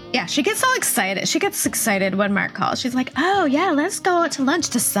 Yeah, she gets all excited. She gets excited when Mark calls. She's like, oh, yeah, let's go out to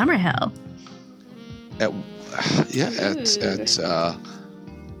lunch to Summerhill. At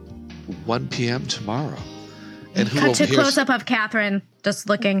 1 p.m. tomorrow. And who cut to close up of Catherine just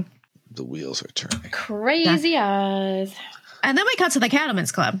looking. The wheels are turning. Crazy eyes. And then we cut to the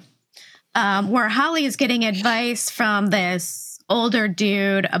Cattlemen's Club, where Holly is getting advice from this older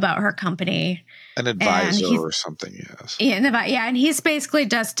dude about her company. An advisor or something, yes. Yeah, and he's basically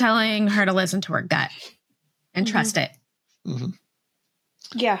just telling her to listen to her gut and trust it. Mm-hmm.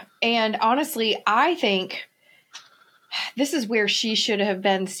 Yeah, and honestly, I think this is where she should have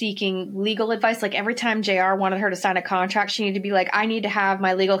been seeking legal advice. Like every time JR wanted her to sign a contract, she needed to be like, I need to have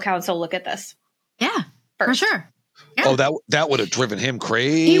my legal counsel look at this. Yeah, first. for sure. Yeah. Oh, that would have driven him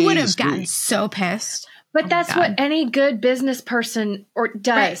crazy. He would have gotten so pissed. But that's what any good business person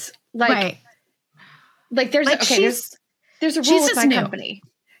does. Right. Like there's Like there's a rule with my new. company.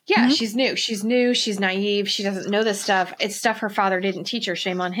 Yeah, she's new. She's new. She's naive. She doesn't know this stuff. It's stuff her father didn't teach her.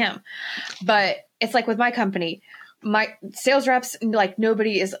 Shame on him. But it's like with my company, my sales reps, like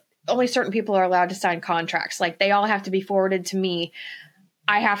only certain people are allowed to sign contracts. Like they all have to be forwarded to me.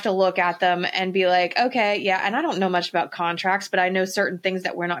 I have to look at them and be like, okay, yeah. And I don't know much about contracts, but I know certain things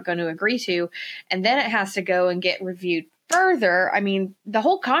that we're not going to agree to. And then it has to go and get reviewed further. I mean, the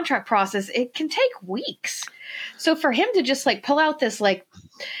whole contract process, it can take weeks. So for him to just like pull out this like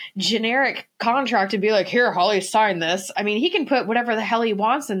generic contract and be like, here, Holly, sign this. I mean, he can put whatever the hell he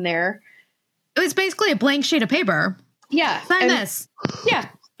wants in there. It was basically a blank sheet of paper. Yeah. Sign this. Yeah.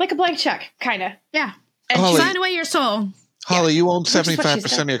 Like a blank check, kind of. Yeah. And Holly, sign away your soul. Holly, you own Which is what she 75%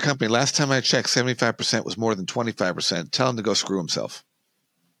 said. of your company. Last time I checked, 75% was more than 25%. Tell him to go screw himself.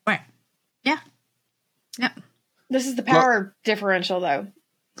 Right. Yeah. Yep. This is the power differential, though.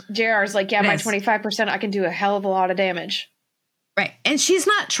 JR's like, yeah, It my is. 25%, I can do a hell of a lot of damage. Right. And she's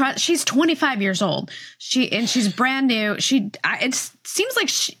not, she's 25 years old. She's brand new. It seems like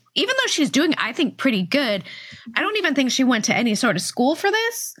even though she's doing, I think, pretty good, I don't even think she went to any sort of school for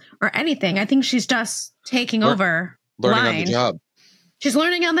this or anything. I think she's just taking over. Learning on the job. She's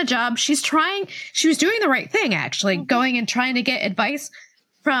learning on the job. She was doing the right thing, actually, going and trying to get advice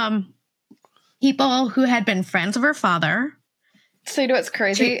from people who had been friends of her father. So you know what's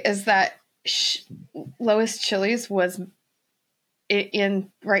crazy is that Lois Chiles was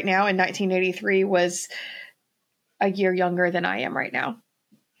in right now in 1983 was a year younger than I am right now.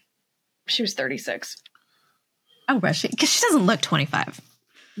 She was 36. Oh, was she? Because she doesn't look 25.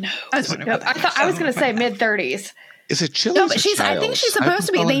 No, I was wondering about that. I was going to say mid 30s. Is it Chiles? No, but or I think she's Childs? supposed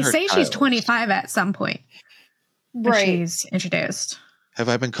to be. I've been They calling her say she's Childs. 25 at some point. when Right. She's introduced. Have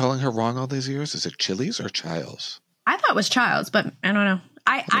I been calling her wrong all these years? Is it Chiles or Childs? I thought it was Childs, but I don't know.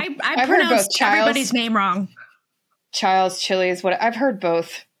 I I've heard both pronounced Childs. everybody's name wrong. Child's Chili's. What I've heard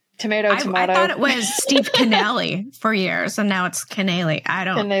both. Tomato. I thought it was Steve Canale for years, and now it's Canale. I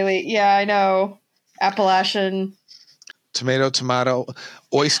don't. Yeah, I know. Appalachian. Tomato,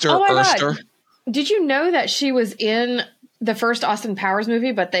 oyster, Oh my oyster. God. Did you know that she was in the first Austin Powers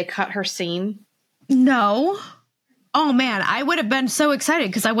movie, but they cut her scene? No. Oh man, I would have been so excited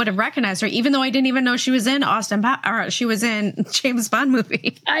because I would have recognized her, even though I didn't even know she was in she was in James Bond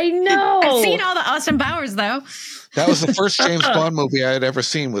movie. I know. I've seen all the Austin Powers though. That was the first James Bond movie I had ever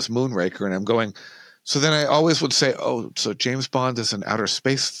seen was Moonraker, and I'm going. So then I always would say, "Oh, so James Bond is an outer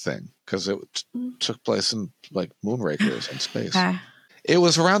space thing because it took place in like Moonraker is in space." It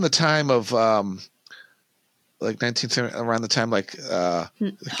was around the time of like 1970, around the time like the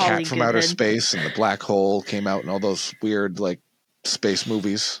Cat from Outer Space and the Black Hole came out, and all those weird like space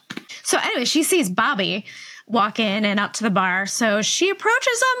movies. So anyway, she sees Bobby walk in and up to the bar. So she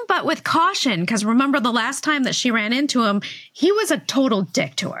approaches him, but with caution, because remember the last time that she ran into him, he was a total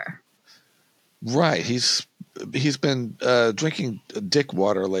dick to her. Right. He's been drinking dick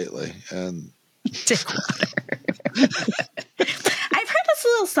water lately, and dick water. I've heard that's a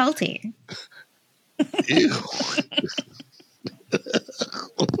little salty. Ew.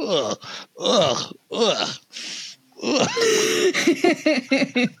 Ugh. Ugh. Ugh. Ugh.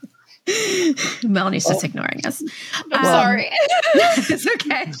 Melanie's just ignoring us. I'm sorry. It's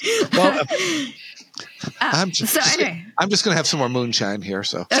okay. Well, I'm just anyway. I'm just going to have some more moonshine here.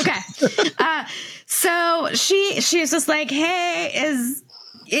 So okay. So she's just like, hey,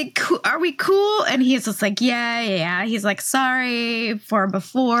 are we cool? And he's just like, yeah. He's like, sorry for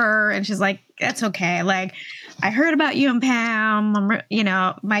before. And she's like, that's okay. Like, I heard about you and Pam.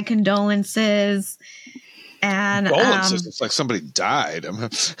 My condolences. And condolences. It's like somebody died.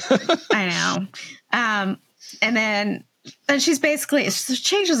 I know. And then she's basically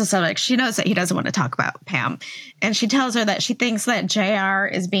changes the subject. She knows that he doesn't want to talk about Pam, and she tells her that she thinks that JR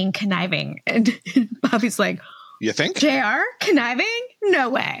is being conniving. And Bobby's like, "You think JR conniving? No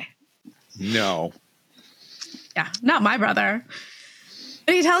way. No. Yeah, not my brother."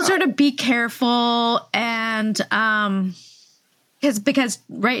 But he tells her to be careful, and because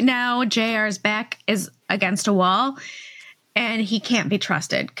right now JR's back is against a wall. And he can't be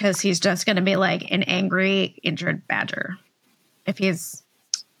trusted because he's just going to be like an angry, injured badger if he's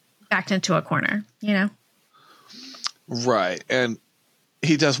backed into a corner, Right. And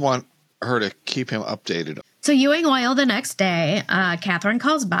he does want her to keep him updated. So Ewing Oil the next day, Catherine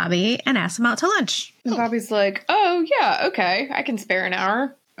calls Bobby and asks him out to lunch. And Bobby's like, oh, yeah, okay. I can spare an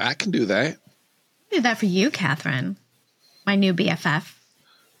hour. I can do that. I do that for you, Catherine, my new BFF.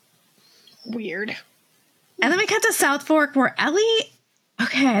 Weird. And then we cut to South Fork where Ellie...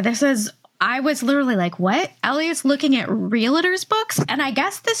 Okay, this is... I was literally like, what? Ellie is looking at realtors' books? And I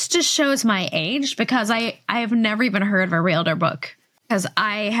guess this just shows my age because I have never even heard of a realtor book. Because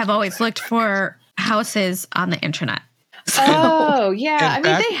I have always looked for houses on the internet. So, Oh, yeah. And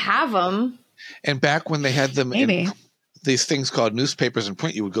I mean, they have them. And back when they had them maybe. in these things called newspapers in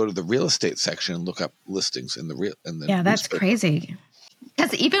print, you would go to the real estate section and look up listings in the Yeah, that's newspaper. crazy.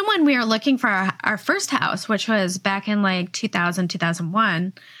 Because even when we were looking for our first house, which was back in like 2000,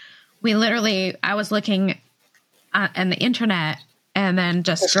 2001, I was looking on the internet and then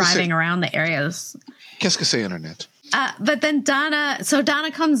just driving around the areas. Qu'est-ce que c'est internet? But then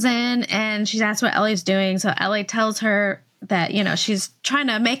Donna comes in and she's asked what Ellie's doing. So Ellie tells her that, she's trying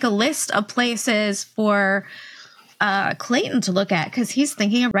to make a list of places for Clayton to look at because he's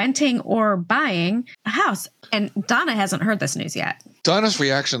thinking of renting or buying a house. And Donna hasn't heard this news yet. Donna's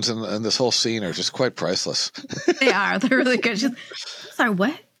reactions in this whole scene are just quite priceless. They are. They're really good. She's sorry,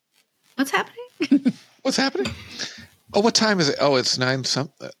 what? What's happening? What's happening? Oh, what time is it? Oh, it's 9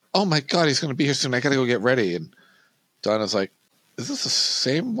 something. Oh my God, he's going to be here soon. I got to go get ready. And Donna's like, is this the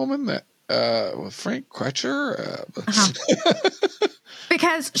same woman that Frank Crutcher?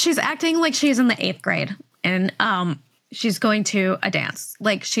 Because she's acting like she's in the 8th grade and she's going to a dance.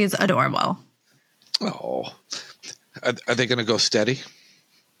 Like she's adorable. Oh, are they going to go steady?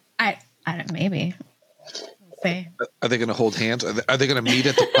 I don't, maybe. See. Are they going to hold hands? Are they going to meet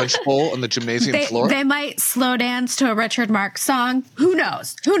at the punch bowl on the gymnasium floor? They might slow dance to a Richard Marx song. Who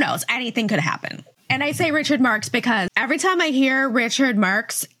knows? Who knows? Anything could happen. And I say Richard Marx because every time I hear Richard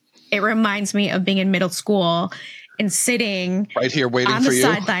Marx, it reminds me of being in middle school and sitting right here waiting on for the you.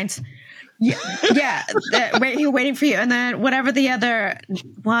 Sidelines. Yeah, waiting for you. And then whatever the other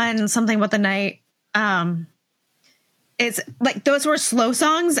one, something about the night. It's like those were slow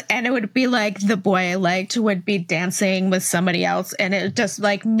songs, and it would be like the boy I liked would be dancing with somebody else, and it just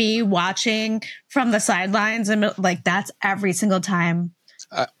like me watching from the sidelines, and like that's every single time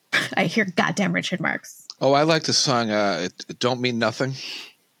I hear goddamn Richard Marx. Oh, I like the song. It Don't Mean Nothing.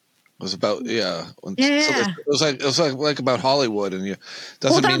 It was about Yeah. So it was like about Hollywood, and you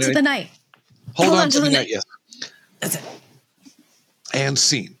doesn't hold on to the night. Hold on to the night. Yes. That's it. And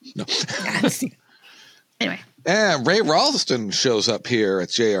scene. No. And scene. Anyway. And Ray Ralston shows up here at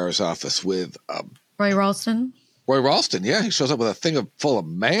JR's office with Roy Ralston. Roy Ralston, yeah, he shows up with a thing full of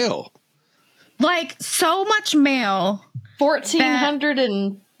mail. Like so much mail. 1,400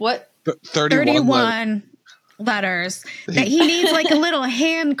 and what? 31 letters that he needs like a little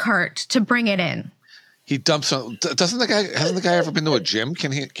hand cart to bring it in. He dumps on. Hasn't the guy ever been to a gym?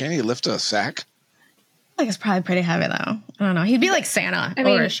 Can he lift a sack? Like it's probably pretty heavy though. I don't know. He'd be like Santa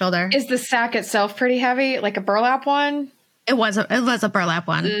over his shoulder. Is the sack itself pretty heavy? Like a burlap one? It was a burlap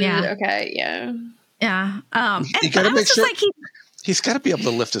one. Yeah. Okay. Yeah. Yeah. You gotta make sure he's got to be able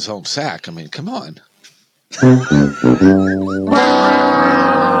to lift his own sack. I mean, come on.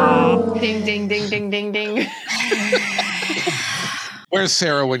 Ding ding ding ding ding ding. Where's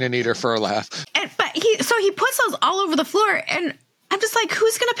Sarah when you need her for a laugh? But he puts those all over the floor, and I'm just like,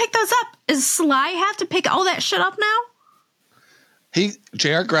 who's gonna pick those up? Does Sly have to pick all that shit up now?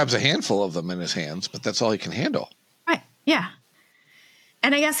 JR grabs a handful of them in his hands, but that's all he can handle. Right. Yeah.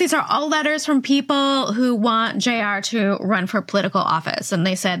 And I guess these are all letters from people who want JR to run for political office, and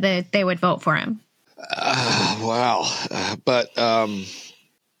they said that they would vote for him. Wow. But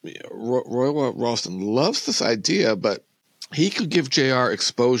Roy Ralston loves this idea, but he could give JR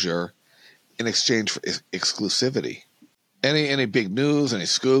exposure in exchange for exclusivity. Any big news, any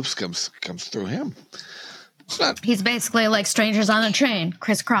scoops comes through him. He's basically like strangers on a train,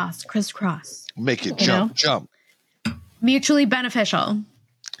 crisscross. Make you jump. Mutually beneficial.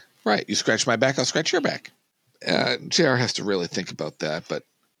 Right. You scratch my back, I'll scratch your back. JR has to really think about that, but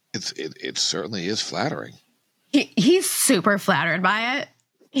it certainly is flattering. He's super flattered by it.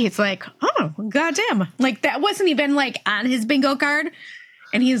 He's like, oh, goddamn. Like, that wasn't even, like, on his bingo card.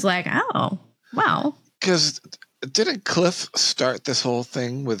 And he's like, oh, wow. Because didn't Cliff start this whole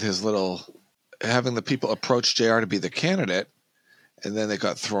thing with his little having the people approach JR to be the candidate, and then they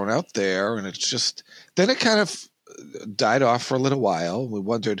got thrown out there, and it's just then it kind of died off for a little while. We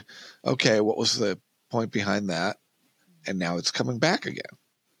wondered, okay, what was the point behind that? And now it's coming back again.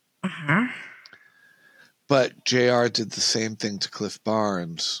 Uh-huh. But JR did the same thing to Cliff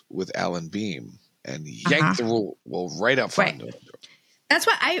Barnes with Alan Beam and yanked the rule right up front. Right. That's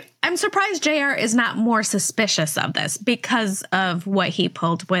why I'm surprised JR is not more suspicious of this because of what he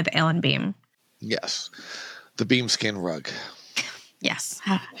pulled with Alan Beam. Yes. The beam skin rug. Yes.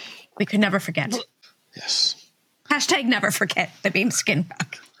 We could never forget. Yes. Hashtag never forget the beam skin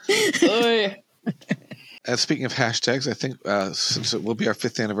rug. And speaking of hashtags, I think since it will be our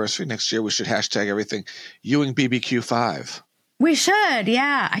 5th anniversary next year, we should hashtag everything Ewing BBQ5. We should,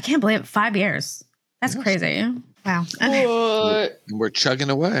 yeah. I can't believe it. 5 years. That's crazy. Wow. And we're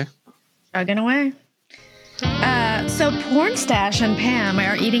chugging away. Chugging away. So Porn Stash and Pam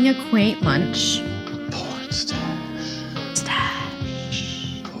are eating a quaint lunch. Porn Stash.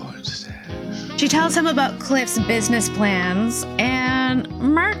 Porn Stash. She tells him about Cliff's business plans, and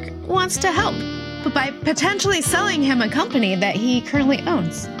Mark wants to help, but by potentially selling him a company that he currently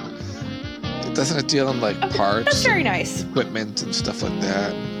owns. Doesn't it deal in like parts? That's very nice. Equipment and stuff like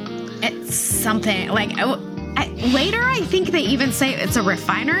that. It's something like later I think they even say it's a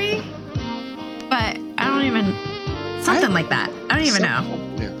refinery, but I don't even something like that. I don't even know.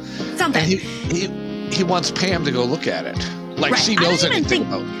 Yeah. Something. And he wants Pam to go look at it. Like Right. she knows anything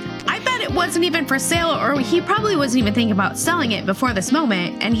about it. I bet it wasn't even for sale, or he probably wasn't even thinking about selling it before this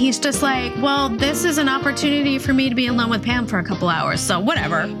moment. And he's just like, well, this is an opportunity for me to be alone with Pam for a couple hours. So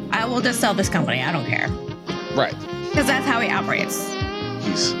whatever. I will just sell this company. I don't care. Right. Because that's how he operates.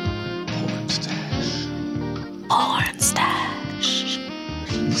 He's Porn Stash. Porn Stash.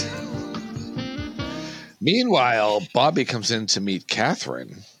 Meanwhile, Bobby comes in to meet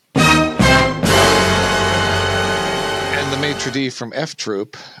Catherine. And the maitre d' from F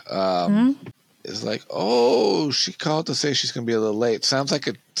Troop is like, oh, she called to say she's going to be a little late. Sounds like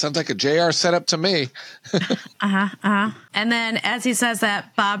a JR setup to me. And then as he says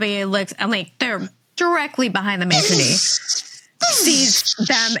that, Bobby looks, I'm like, they're directly behind the maitre d', sees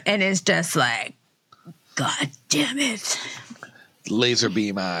them and is just like, God damn it. Laser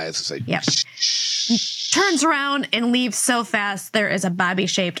beam eyes. It's like, Yep. Turns around and leaves so fast, there is a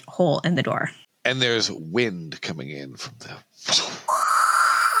Bobby-shaped hole in the door. and there's wind coming in from the.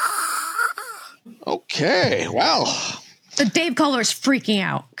 Okay, well. So Dave Kohler's freaking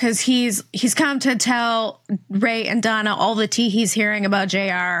out because he's come to tell Ray and Donna all the tea he's hearing about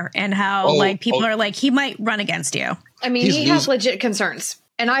JR and how people are like, he might run against you. I mean, he has legit concerns.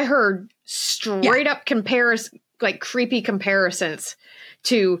 And I heard straight up creepy comparisons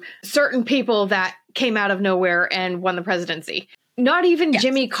to certain people that came out of nowhere and won the presidency. Not even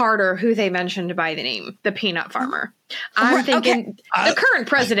Jimmy Carter, who they mentioned by the name, the peanut farmer. I'm thinking the current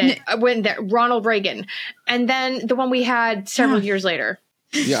president, Ronald Reagan, and then the one we had several years later.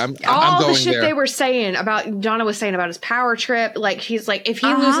 Yeah, I'm all going the shit there. they were saying about Donna was saying about his power trip. Like he's like, if he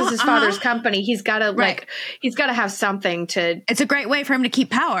loses his father's company, he's got to he's got to have something to. It's a great way for him to keep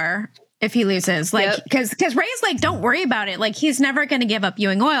power if he loses, like because Ray's like, don't worry about it. Like he's never going to give up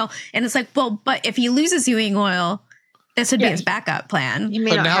Ewing Oil, and it's like, well, but if he loses Ewing Oil, this would be his backup plan. You may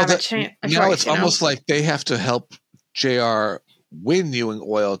But not now have that now it's almost like they have to help JR win Ewing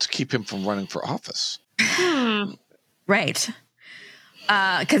Oil to keep him from running for office. Right.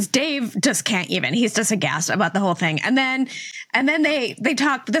 Because Dave just can't even. He's just aghast about the whole thing. And then they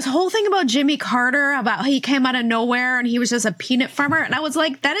talk this whole thing about Jimmy Carter, about how he came out of nowhere and he was just a peanut farmer. And I was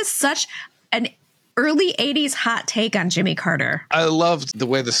like, that is such an early 80s hot take on Jimmy Carter. I loved the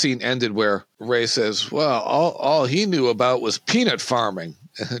way the scene ended where Ray says, well, all he knew about was peanut farming.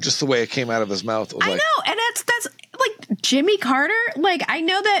 Just the way it came out of his mouth. I know. And that's like Jimmy Carter. Like, I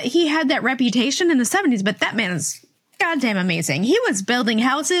know that he had that reputation in the 70s, but that man is goddamn amazing. He was building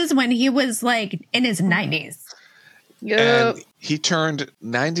houses when he was like in his 90s. And he turned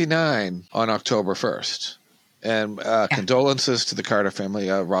 99 on October 1st. And condolences to the Carter family.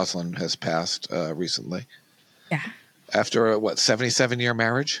 Rosalind has passed recently. Yeah. After a 77-year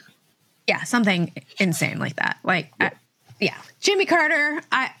marriage? Yeah, something insane like that. Like, Jimmy Carter,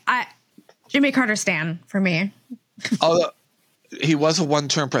 Jimmy Carter stan for me. Although he was a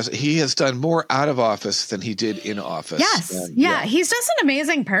one-term president, he has done more out of office than he did in office. Yes. And, He's just an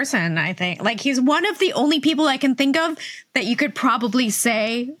amazing person, I think. Like, he's one of the only people I can think of that you could probably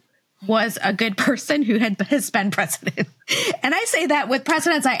say was a good person who has been president. And I say that with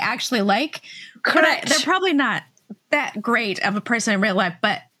presidents I actually like. Correct. They're probably not that great of a person in real life.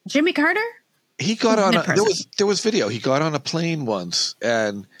 But Jimmy Carter? He got on there was video. He got on a plane once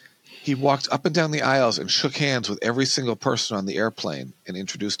and he walked up and down the aisles and shook hands with every single person on the airplane and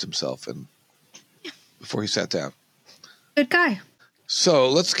introduced himself before he sat down. Good guy. So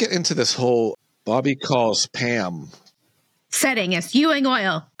let's get into this whole Bobby calls Pam. Setting is Ewing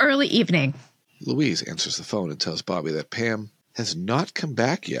Oil, early evening. Louise answers the phone and tells Bobby that Pam has not come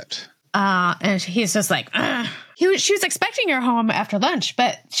back yet. And he's just like, She was expecting her home after lunch,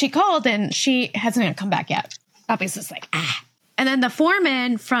 but she called and she hasn't even come back yet. Bobby's just like, ah. And then the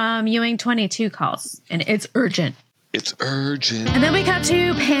foreman from Ewing 22 calls, and it's urgent. It's urgent. And then we cut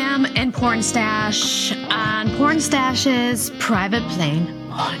to Pam and Pornstash on Pornstash's private plane.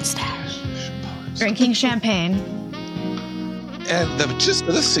 Pornstash. Drinking champagne. And the gist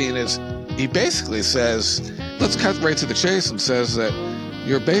of this scene is he basically says, let's cut right to the chase, and says that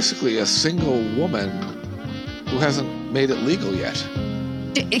you're basically a single woman who hasn't made it legal yet.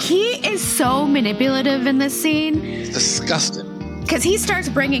 He is so manipulative in this scene. It's disgusting. Because he starts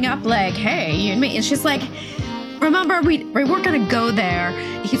bringing up, like, hey, you and me. And she's like, remember, we weren't going to go there.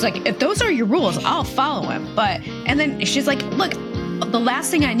 He's like, if those are your rules, I'll follow him. And then she's like, look, the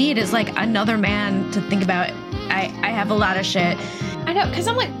last thing I need is, like, another man to think about. I have a lot of shit. I know, because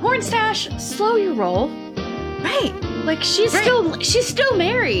I'm like, Pornstash, slow your roll. Right. Like, she's still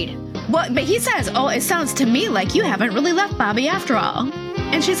married. Well, but he says, oh, it sounds to me like you haven't really left Bobby after all.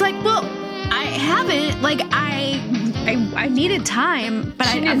 And she's like, well, I haven't. Like, I needed time, but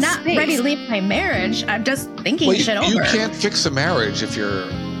I'm not ready to leave my marriage. I'm just thinking shit over. You can't fix a marriage if you're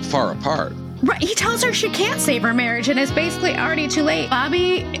far apart. Right. He tells her she can't save her marriage, and it's basically already too late.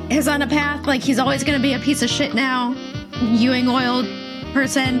 Bobby is on a path, like, he's always going to be a piece of shit now. Ewing oil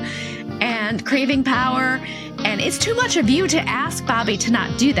person and craving power. And it's too much of you to ask Bobby to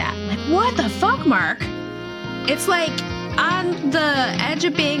not do that. Like, what the fuck, Mark? It's like on the edge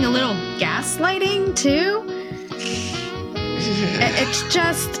of being a little gaslighting, too. It's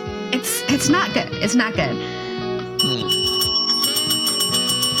just, it's not good. It's not good.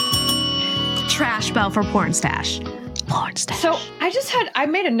 Trash bell for Pornstash. Pornstash. So I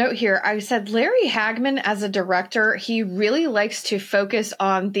made a note here. I said Larry Hagman as a director, he really likes to focus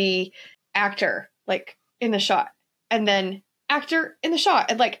on the actor, like, in the shot, and then actor in the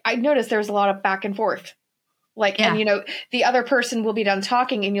shot. And, like, I noticed there's a lot of back and forth. Like, yeah. And, you know, the other person will be done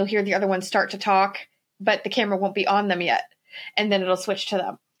talking and you'll hear the other one start to talk, but the camera won't be on them yet. And then it'll switch to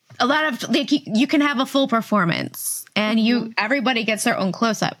them. A lot of, like, you can have a full performance and everybody gets their own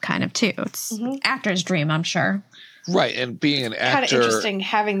close-up kind of too. It's actor's dream, I'm sure. Right. And being an actor. Kind of interesting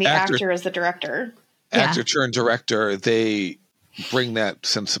having the actor as the director. Actor turned director, they bring that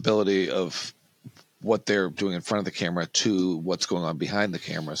sensibility of what they're doing in front of the camera to what's going on behind the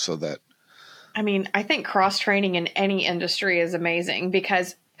camera, so that. I mean, I think cross-training in any industry is amazing,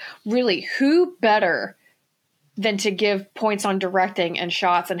 because really, who better than to give points on directing and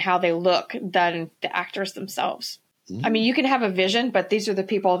shots and how they look than the actors themselves? I mean, you can have a vision, but these are the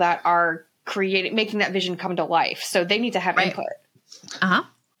people that are making that vision come to life. So they need to have input. Uh-huh.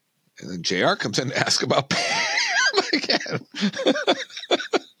 And then JR comes in to ask about Pam again.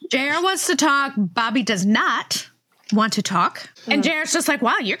 JR wants to talk. Bobby does not want to talk. And JR's just like,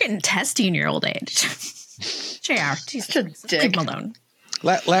 wow, you're getting testy in your old age. JR, Jesus, leave him alone.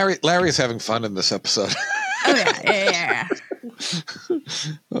 Larry is having fun in this episode. Oh, yeah.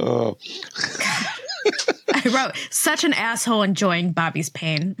 Oh. I wrote, such an asshole enjoying Bobby's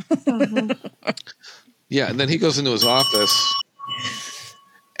pain. Yeah, and then he goes into his office,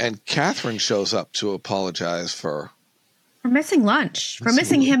 and Catherine shows up to apologize for missing lunch, for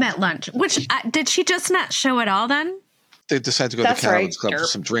missing him at lunch. Which, did she just not show at all then? They decide to go to the Cannabis Club for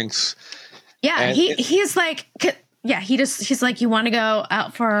some drinks. Yeah, and he's like, he's like, you want to go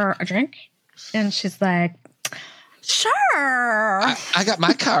out for a drink? And she's like, sure. I got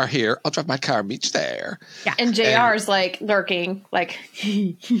my car here. I'll drive my car, meet you there. Yeah. And JR's like lurking, like.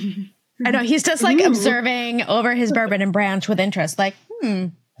 I know, he's just like observing over his bourbon and branch with interest, like,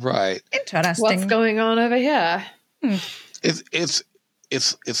 right. Interesting. What's going on over here? It's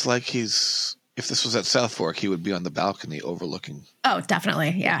like he's, if this was at South Fork, he would be on the balcony overlooking. Oh,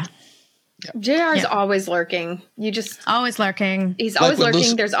 definitely, yeah. JR's always lurking. Always lurking. He's always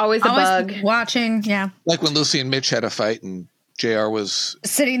lurking. There's always a bug. Watching, yeah. Like when Lucy and Mitch had a fight and JR was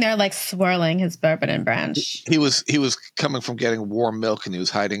sitting there like swirling his bourbon and branch. He was coming from getting warm milk and he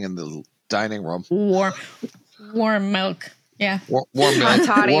was hiding in the dining room. Warm milk. Yeah. Warm milk.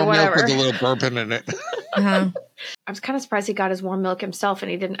 Toddy, warm whatever. milk with a little bourbon in it. Uh-huh. I was kind of surprised he got his warm milk himself and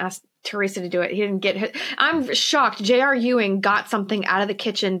he didn't ask Teresa to do it. He didn't get I'm shocked. J.R. Ewing got something out of the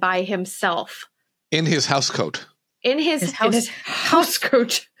kitchen by himself. In his house coat. In his house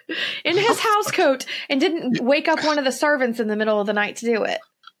coat. In his house coat. And didn't wake up one of the servants in the middle of the night to do it.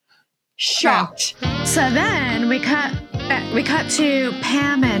 Shocked. Yeah. So then we cut to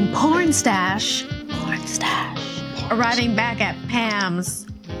Pam and Pornstash arriving back at Pam's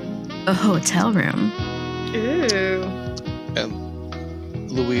hotel room. Ooh.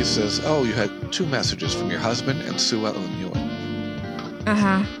 And Louise says, oh, you had 2 messages from your husband and Sue Ellen Ewing.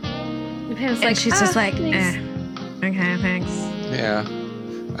 Uh-huh. And Pam's and she's just like, thanks. Okay, thanks. Yeah.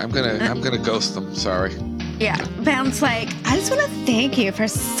 I'm gonna ghost them. Sorry. Yeah. Pam's like, I just want to thank you for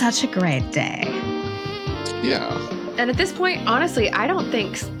such a great day. Yeah. And at this point, honestly, I don't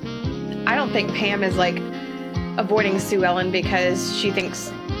think Pam is like avoiding Sue Ellen because she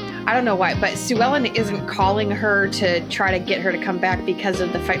thinks, I don't know why, but Sue Ellen isn't calling her to try to get her to come back because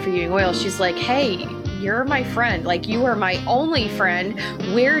of the fight for Ewing Oil. She's like, hey, you're my friend. Like, you are my only friend.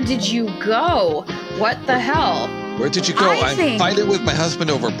 Where did you go? What the hell? Where did you go? I'm think- fighting with my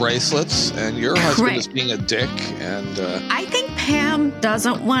husband over bracelets, and your husband is being a dick. And I think Pam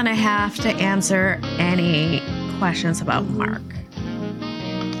doesn't want to have to answer any questions about Mark.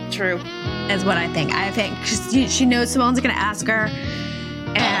 True. Is what I think. I think she knows someone's going to ask her.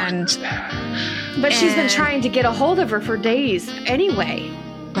 But she's been trying to get a hold of her for days anyway.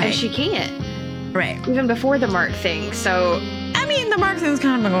 Right. And she can't. Right. Even before the Mark thing. So, I mean, the Mark thing's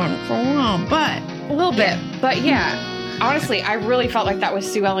kind of been going for a while, but... A little bit. But yeah, honestly, I really felt like that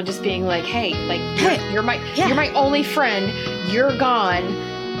was Sue Ellen just being like, hey, like, you're my only friend. You're gone.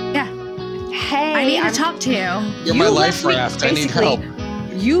 Yeah. Hey. I need to talk to you. You're my life raft. I need help.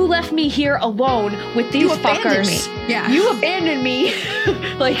 You left me here alone with these fuckers. Yeah. You abandoned me.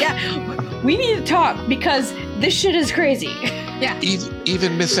 Like, we need to talk because this shit is crazy. Yeah.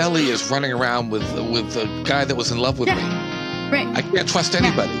 Even Miss Ellie is running around with the guy that was in love with me. Right. I can't trust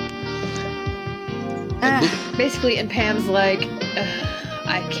anybody. Basically, and Pam's like,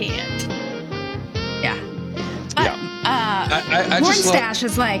 I can't. Yeah. But, I Warren just Stash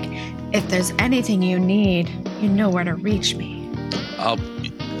is like, if there's anything you need, you know where to reach me. I'll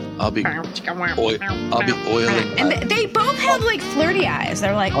be oiling. And they both have like flirty eyes.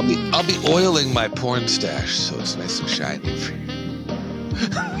 They're like, I'll be oiling my porn stash so it's nice and shiny.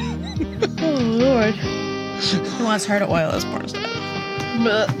 Oh Lord. he wants her to oil his porn stuff.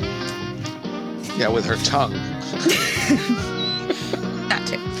 Yeah, with her tongue. That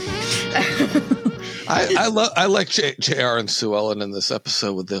too. I like JR and Sue Ellen in this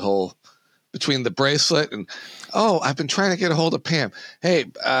episode with the whole between the bracelet and I've been trying to get a hold of Pam. Hey,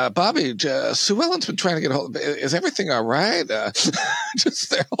 Bobby, Sue Ellen's been trying to get a hold of. Is everything all right? Just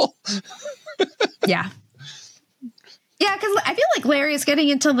their whole. Yeah. Yeah, because I feel like Larry is getting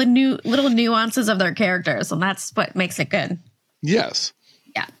into the new little nuances of their characters, and that's what makes it good. Yes.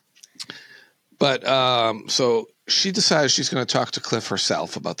 Yeah. But so she decides she's going to talk to Cliff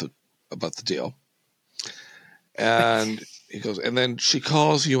herself about the deal, and he goes, and then she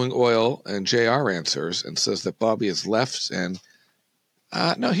calls Ewing Oil, and JR answers and says that Bobby has left, and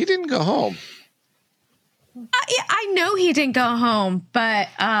no, he didn't go home. Yeah, I know he didn't go home, but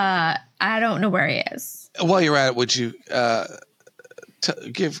I don't know where he is. While you're at it, would you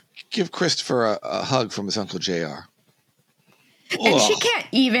give Christopher a hug from his Uncle JR? And she can't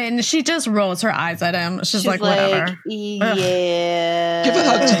even. She just rolls her eyes at him. She's like, whatever. Yeah. Give a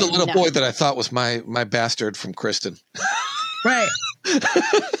hug to the little boy that I thought was my bastard from Kristen. Right.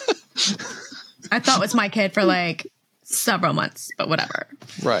 I thought it was my kid for like several months, but whatever.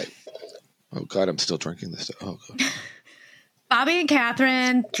 Right. Oh, God, I'm still drinking this. Oh, God. Bobby and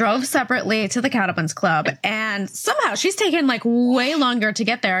Catherine drove separately to the Cattleman's Club, and somehow she's taken like way longer to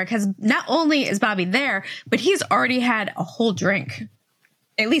get there because not only is Bobby there, but he's already had a whole drink.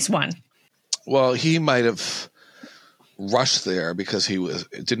 At least one. Well, he might have rushed there because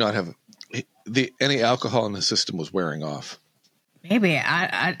did not have any alcohol in the system was wearing off. Maybe.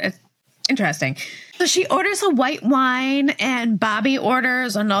 It's interesting. So she orders a white wine, and Bobby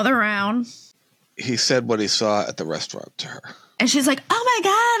orders another round. He said what he saw at the restaurant to her. And she's like, oh my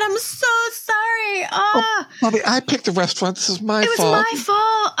God, I'm so sorry. Oh, Bobby, I picked the restaurant. This is my fault. It was my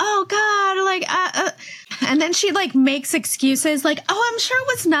fault. Oh God. Like, and then she like makes excuses like, oh, I'm sure it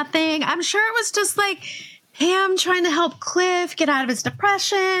was nothing. I'm sure it was just like Pam trying to help Cliff get out of his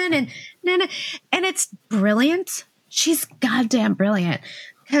depression. And it's brilliant. She's goddamn brilliant.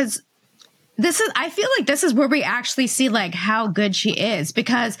 Because I feel like this is where we actually see like how good she is,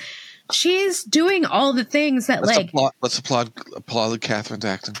 because she's doing all the things that let's applaud Catherine's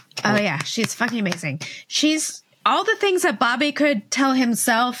acting. Oh yeah, she's fucking amazing. She's all the things that Bobby could tell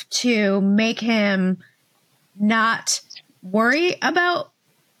himself to make him not worry about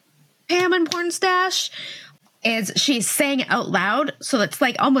Pam and Porn Stash is she's saying out loud. So it's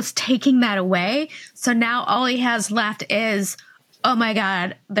like almost taking that away. So now all he has left is, oh my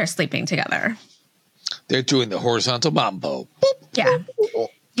God, they're sleeping together. They're doing the horizontal mambo. Yeah.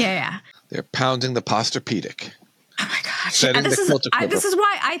 Yeah. They're pounding the Posturepedic. Oh my gosh. This is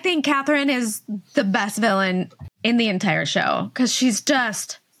why I think Catherine is the best villain in the entire show, because she's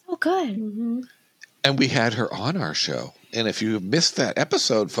just so good. Mm-hmm. And we had her on our show And if you missed that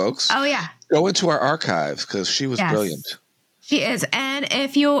episode, folks, Oh, yeah. go into our archives because she was brilliant. She is. And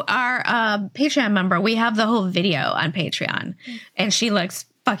if you are a Patreon member, we have the whole video on Patreon. And she looks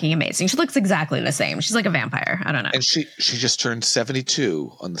fucking amazing. She looks exactly the same. She's like a vampire. I don't know. And she just turned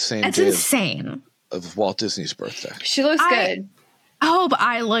 72 on the same That's day insane. of Walt Disney's birthday. She looks good. I hope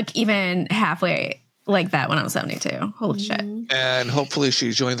I look even halfway like that when I'm 72. Holy shit. And hopefully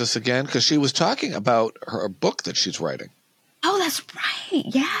she joins us again because she was talking about her book that she's writing. Oh, that's right.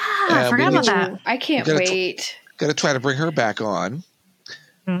 Yeah. I forgot about that. I can't wait. Got to try to bring her back on.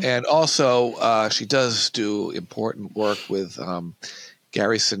 And also, she does do important work with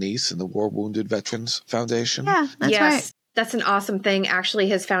Gary Sinise and the War Wounded Veterans Foundation. Yeah, that's right. That's an awesome thing. Actually,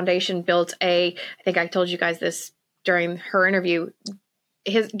 his foundation built I think I told you guys this during her interview.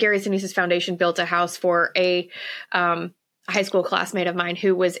 Gary Sinise's foundation built a house for a high school classmate of mine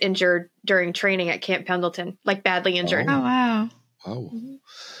who was injured during training at Camp Pendleton, like badly injured. Oh, wow. Oh.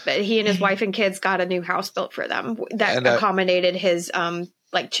 But he and his wife and kids got a new house built for them that accommodated his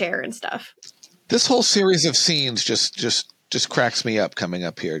like chair and stuff. This whole series of scenes just cracks me up coming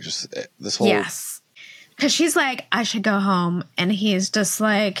up here. Just this whole. Yes. Because she's like, I should go home. And he's just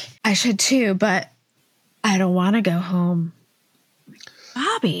like, I should too, but I don't want to go home.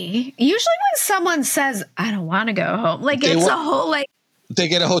 Bobby, usually when someone says, I don't want to go home, like it's a whole like. They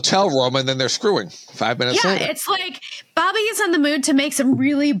get a hotel room and then they're screwing 5 minutes later. Yeah, it's like Bobby is in the mood to make some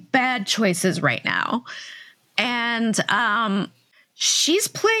really bad choices right now. And she's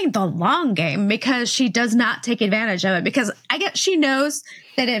playing the long game because she does not take advantage of it. Because I guess she knows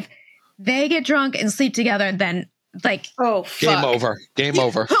that if they get drunk and sleep together, then like, oh, fuck. Game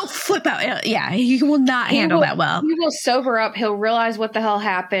over. He'll flip out. Yeah, he will not handle that well. He will sober up. He'll realize what the hell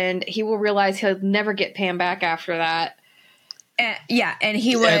happened. He will realize he'll never get Pam back after that. And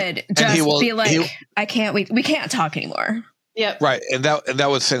he would be like, I can't, we can't talk anymore. Yep. Right. And that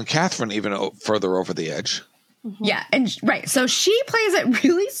would send Catherine even further over the edge. Mm-hmm. Yeah. And right. So she plays it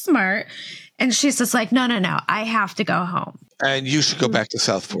really smart and she's just like, no, I have to go home. And you should go back to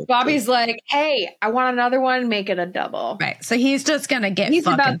South Fork. Bobby's like, hey, I want another one. Make it a double. Right. So he's just going to get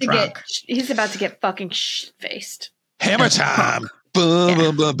drunk. He's about to get fucking shit-faced. Hammer time. Boom,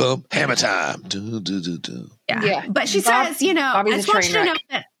 boom, boom, boom. Hammer time. Do. Yeah. But she says, I just want you to know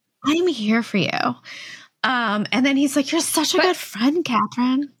that I'm here for you. And then he's like, you're such a good friend,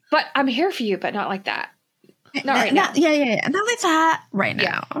 Catherine. But I'm here for you, but not like that. Not right now. Yeah. Not like that right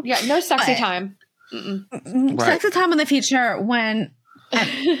now. Yeah. No sexy time. Sexy time in the future when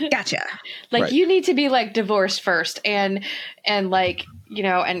gotcha. Like you need to be like divorced first and like,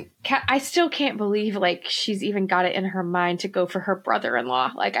 and I still can't believe like she's even got it in her mind to go for her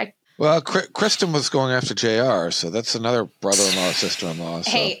brother-in-law. Well, Kristen was going after JR, so that's another brother-in-law, sister-in-law.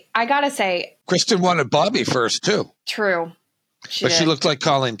 So. Hey, I gotta say, Kristen wanted Bobby first too. True, she looked like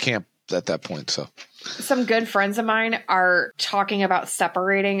Colleen Camp at that point. So some good friends of mine are talking about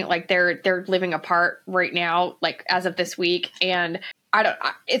separating. Like they're living apart right now, like as of this week, and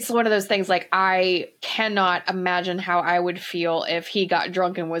it's one of those things like I cannot imagine how I would feel if he got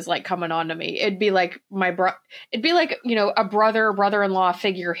drunk and was like coming on to me. It'd be like it'd be like, a brother-in-law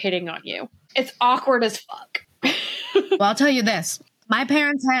figure hitting on you. It's awkward as fuck. Well, I'll tell you this. My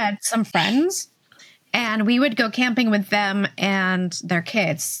parents had some friends and we would go camping with them and their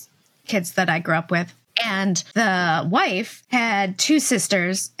kids that I grew up with. And the wife had two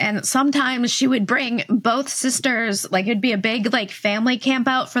sisters, and sometimes she would bring both sisters, like it'd be a big like family camp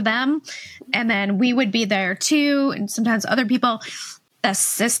out for them. And then we would be there too. And sometimes other people. The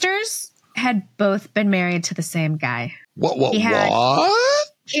sisters had both been married to the same guy. What? He had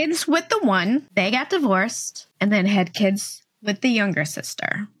kids with the one. They got divorced and then had kids with the younger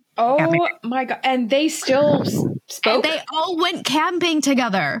sister. Oh my God. And they still spoke? And they all went camping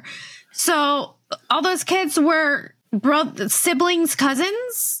together. So all those kids were siblings,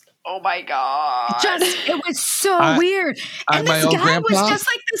 cousins. Oh my God. It was so weird. And this guy was just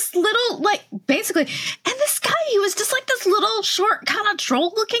like this little, like, basically, and this guy, he was just like this little short kind of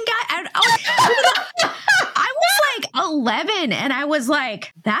troll looking guy. I was like 11 and I was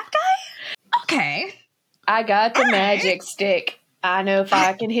like, that guy? Okay. I got the magic stick. I know if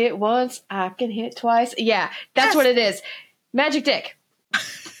I can hit once, I can hit twice. Yeah, that's what it is. Magic dick.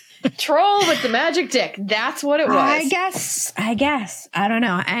 Troll with the magic dick. That's what it was. I guess. I don't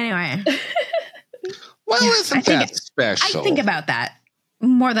know. Anyway. Well, isn't that special? I think about that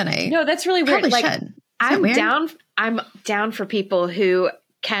more than I. No, that's really weird. Like, should. I'm down for people who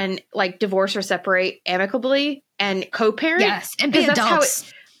can like divorce or separate amicably and co-parent. Yes, and be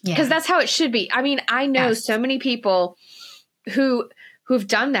adults. Because that's how it should be. I mean, I know so many people who've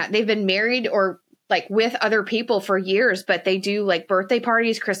done that. They've been married or like with other people for years, but they do like birthday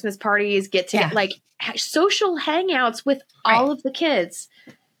parties, Christmas parties, get together, like social hangouts with all of the kids.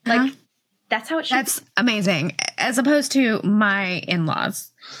 Like that's how it should That's amazing. As opposed to my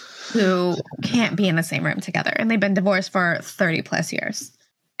in-laws who can't be in the same room together. And they've been divorced for 30 plus years.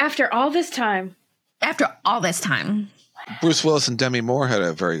 After all this time. Bruce Willis and Demi Moore had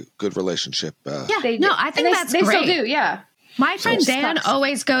a very good relationship. I think that's they great. Still do, yeah. My friend Dan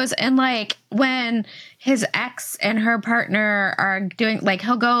always goes and like when his ex and her partner are doing like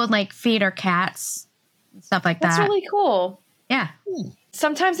he'll go and like feed her cats and stuff like that. That's really cool. Yeah.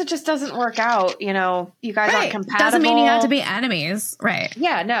 Sometimes it just doesn't work out, you know. You guys aren't compatible. Doesn't mean you have to be enemies, right?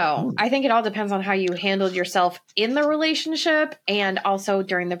 Yeah, no. I think it all depends on how you handled yourself in the relationship and also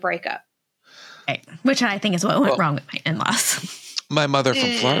during the breakup. Right. Which I think is what went wrong with my in-laws. My mother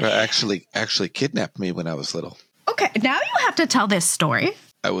from Florida actually kidnapped me when I was little. Okay, now you have to tell this story.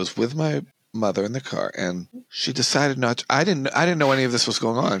 I was with my mother in the car, and she decided not to. I didn't know any of this was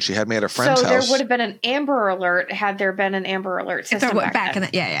going on. She had me at a friend's house. So there would have been an Amber Alert had there been an Amber Alert system back then.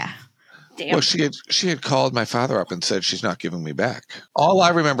 Damn. Well, she had called my father up and said she's not giving me back. All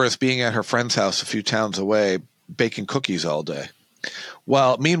I remember is being at her friend's house a few towns away, baking cookies all day.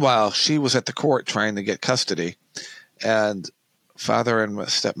 Well, meanwhile, she was at the court trying to get custody, and father and my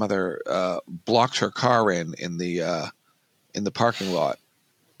stepmother blocked her car in the parking lot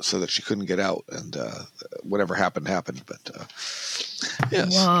so that she couldn't get out, and whatever happened. But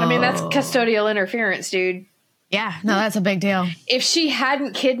yes, I mean that's custodial interference, dude. Yeah, no, that's a big deal. If she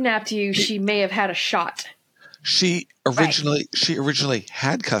hadn't kidnapped you, she may have had a shot. She originally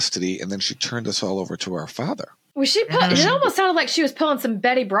had custody, and then she turned us all over to our father. Was she? It almost sounded like she was pulling some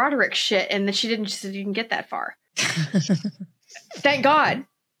Betty Broderick shit, and that she didn't get that far. Thank God.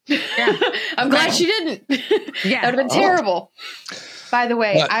 Yeah. I'm glad she didn't. Yeah, that would have been terrible. By the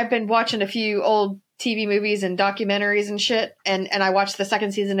way, I've been watching a few old TV movies and documentaries and shit, and I watched the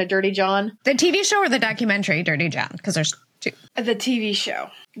second season of Dirty John. The TV show or the documentary Dirty John? Because there's two. The TV show.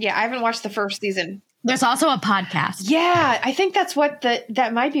 Yeah, I haven't watched the first season. There's also a podcast. Yeah, I think that's what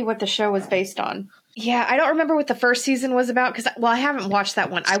that might be what the show was based on. Yeah, I don't remember what the first season was about because, I haven't watched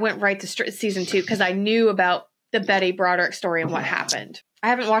that one. I went right to season 2 because I knew about the Betty Broderick story and what happened. I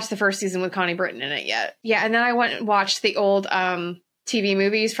haven't watched the first season with Connie Britton in it yet. Yeah, and then I went and watched the old TV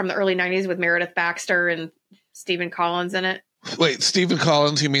movies from the early 90s with Meredith Baxter and Stephen Collins in it. Wait, Stephen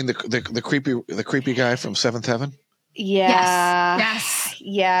Collins? You mean the creepy guy from Seventh Heaven? Yeah. Yes.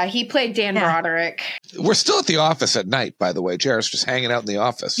 Yeah, he played Dan Broderick. We're still at the office at night, by the way. Jared's just hanging out in the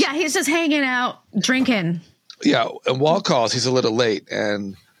office. Yeah, he's just hanging out, drinking. Yeah, and Walt calls. He's a little late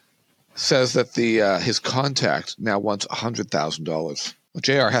and says that his contact now wants $100,000. Well,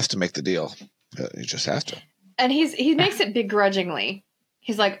 JR has to make the deal. He just has to. And he makes it begrudgingly.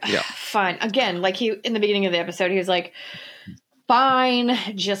 He's like, fine. Again, like in the beginning of the episode, he was like, fine,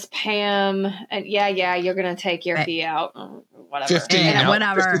 just pay him. And yeah, you're going to take your fee out. Whatever.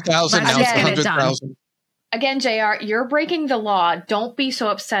 50,000 now, 100,000. Again, JR, you're breaking the law. Don't be so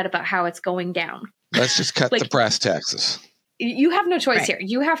upset about how it's going down. Let's just cut the brass taxes. You have no choice here.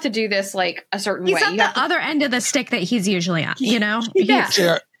 You have to do this like a certain way. He's on the other end of the stick that he's usually on, you know? Yeah.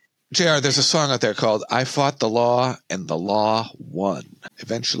 JR, there's a song out there called I Fought the Law and the Law Won.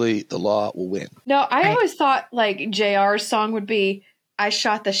 Eventually, the law will win. No, I always thought like JR's song would be I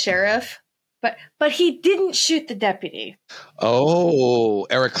shot the sheriff, but he didn't shoot the deputy. Oh,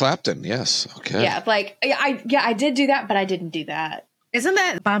 Eric Clapton. Yes. Okay. Yeah, like I did do that, but I didn't do that. Isn't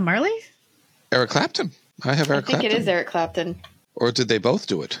that Bob Marley? Eric Clapton. I have Eric Clapton. I think it is Eric Clapton. Or did they both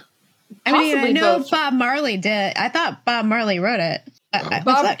do it? I know both. Bob Marley did. I thought Bob Marley wrote it.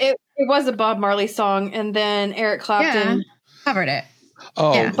 It was a Bob Marley song, and then Eric Clapton covered it.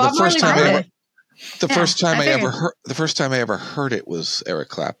 Oh, yeah. the first time I ever heard it was Eric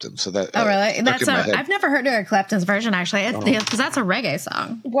Clapton. So that really? I've never heard Eric Clapton's version actually, because that's a reggae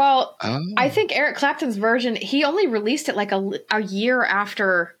song. Well, I think Eric Clapton's version, he only released it like a year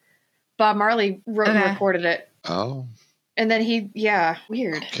after Bob Marley wrote and recorded it. Oh, and then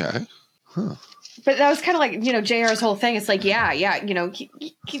weird. Okay, huh. But that was kind of like, JR's whole thing. It's like, you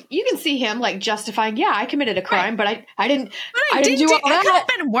can see him like justifying, I committed a crime, but I didn't do all that. It could have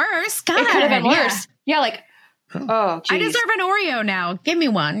been worse. God, it could have been worse. Yeah, like, oh, geez. I deserve an Oreo now. Give me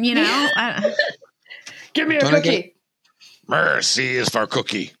one, Give me a cookie. Mercy is for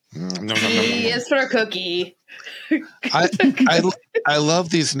cookie. C is for cookie. I love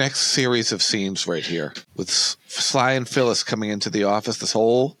these next series of scenes right here with Sly and Phyllis coming into the office. This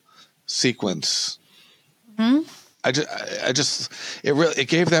whole sequence. Mm-hmm. It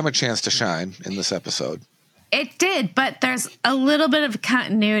gave them a chance to shine in this episode. It did, but there's a little bit of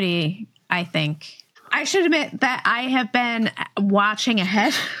continuity I think. I should admit that I have been watching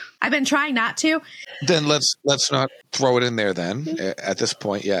ahead. I've been trying not to. Then let's not throw it in there then at this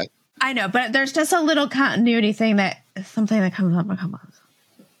point yet. I know, but there's just a little continuity thing something that comes up.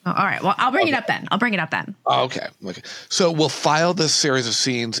 Oh, all right. Well, I'll bring it up then. Oh, okay. So we'll file this series of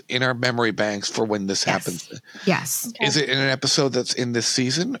scenes in our memory banks for when this happens. Yes. Okay. Is it in an episode that's in this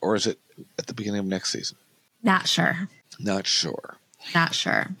season, or is it at the beginning of next season? Not sure. Not sure.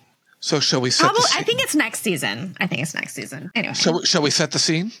 So shall we set the scene? I think it's next season. Anyway. Shall we set the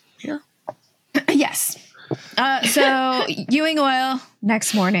scene here? Yes. So Ewing Oil,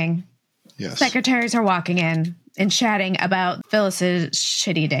 next morning. Yes. Secretaries are walking in and chatting about Phyllis's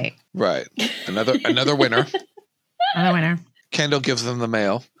shitty date. Right. Another winner. Another winner. Kendall gives them the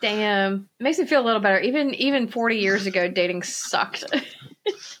mail. Damn. It makes me feel a little better. Even 40 years ago, dating sucked. I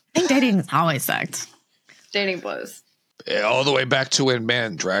think dating always sucked. Dating blows. All the way back to when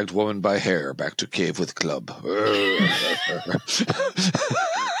man dragged woman by hair back to cave with club.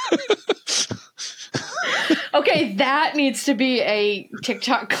 Okay, that needs to be a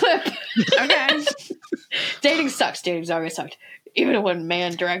TikTok clip. Okay. Dating sucks. Dating's always sucked. Even when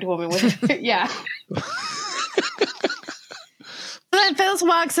man dragged a woman with it. Yeah. Then Phyllis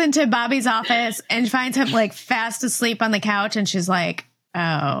walks into Bobby's office and finds him like fast asleep on the couch, and she's like,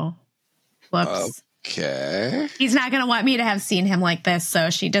 "Oh, whoops." Okay. He's not going to want me to have seen him like this,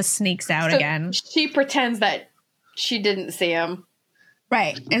 so she just sneaks out again. She pretends that she didn't see him.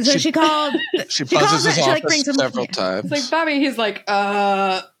 Right. And so she called. She buzzes his she, office brings him several times. It's like, Bobby, he's like,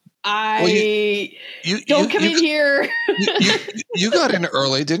 don't come in here. You got in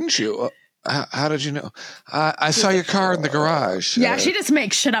early, didn't you? How did you know? I saw your car in the garage. Yeah, she just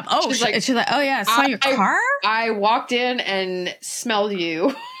makes shit up. Oh, she's like, oh yeah, I saw your car? I walked in and smelled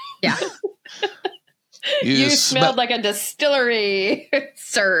you. Yeah. You smelled like a distillery,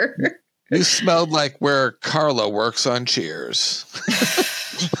 sir. You smelled like where Carla works on Cheers.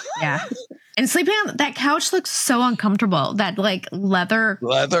 Yeah. And sleeping on that couch looks so uncomfortable. That like leather.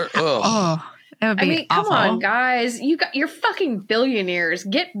 Ugh. Oh, it would be awful. Come on, guys. You're fucking billionaires.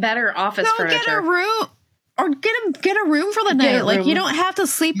 Get better office furniture. Get a room. Or get a room for the night. Like, you don't have to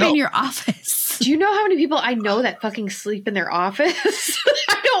sleep in your office. Do you know how many people I know that fucking sleep in their office?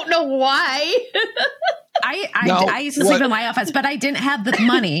 I don't know why. I used to sleep in my office, but I didn't have the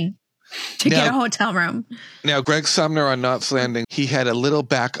money to get a hotel room. Now, Greg Sumner on Knots Landing, he had a little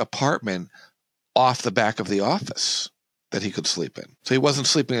back apartment off the back of the office that he could sleep in. So he wasn't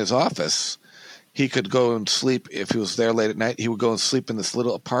sleeping in his office. He could go and sleep. If he was there late at night, he would go and sleep in this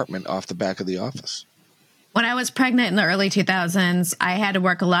little apartment off the back of the office. When I was pregnant in the early 2000s, I had to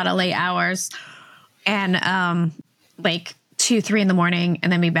work a lot of late hours and like 2, 3 in the morning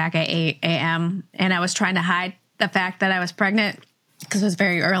and then be back at 8 a.m. And I was trying to hide the fact that I was pregnant because it was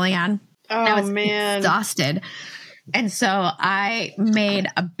very early on. Oh, I was man. exhausted. And so I made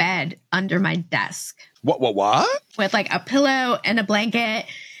a bed under my desk. What? With like a pillow and a blanket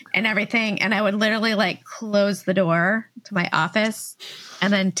and everything. And I would literally like close the door to my office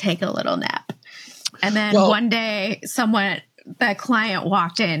and then take a little nap. And then one day the client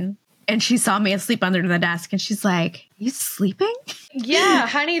walked in and she saw me asleep under the desk and she's like, "You sleeping?" Yeah,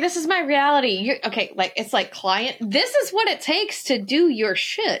 honey, this is my reality. Okay, like it's like client, this is what it takes to do your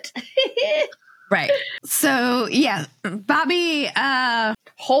shit. Right. So yeah, Bobby,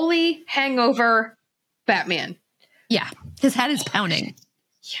 holy hangover Batman. Yeah. His head is pounding.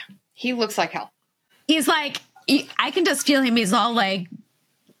 Yeah. He looks like hell. He's like, I can just feel him. He's all like,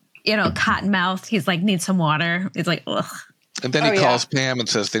 cotton mouth. He's like, needs some water. He's like, ugh. And then he calls Pam and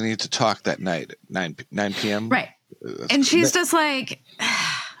says they need to talk that night at 9 p.m. Right. And she's just like,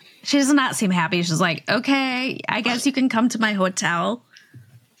 she does not seem happy. She's like, okay, I guess you can come to my hotel.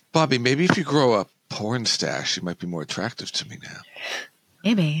 Bobby, maybe if you grow a porn stash, you might be more attractive to me now.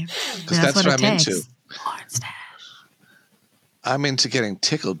 Maybe. Because that's what I'm into. Porn stash. I'm into getting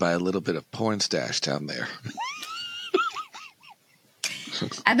tickled by a little bit of porn stash down there.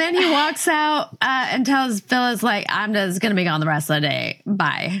 And then he walks out and tells Phyllis, like, I'm just going to be gone the rest of the day.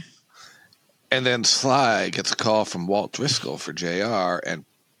 Bye. And then Sly gets a call from Walt Driscoll for JR, and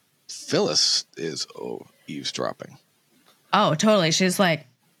Phyllis is eavesdropping. Oh, totally. She's like,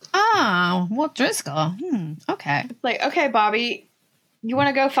 oh, Walt Driscoll. Okay. Like, okay, Bobby, you want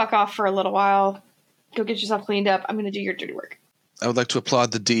to go fuck off for a little while? Go get yourself cleaned up. I'm going to do your dirty work. I would like to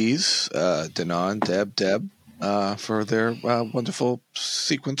applaud the D's, Danon, Deb, for their wonderful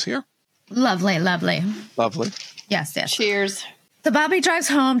sequence here. Lovely. Yes. Cheers. So Bobby drives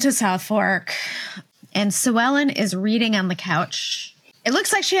home to South Fork, and Sue Ellen is reading on the couch. It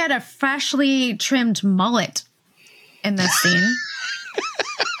looks like she had a freshly trimmed mullet in this scene.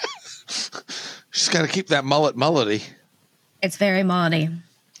 got to keep that mullety. It's very mullety.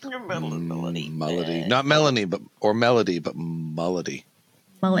 Mullety. Not Melanie, but melody, but mullety.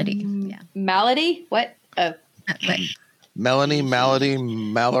 Mullety. Yeah. Malady? What? Oh. Melanie, Malady,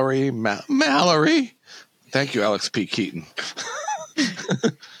 Mallory, Mallory. Thank you, Alex P. Keaton.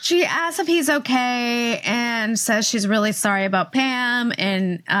 She asks if he's okay and says she's really sorry about Pam.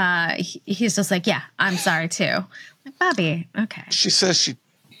 And he's just like, yeah, I'm sorry too. I'm like, Bobby, okay. She says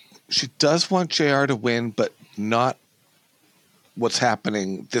she does want JR to win, but not what's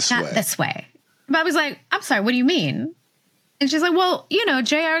happening this way. Not this way. Bobby's like, I'm sorry, what do you mean? And she's like, well,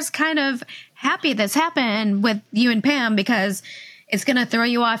 JR's kind of happy this happened with you and Pam because it's going to throw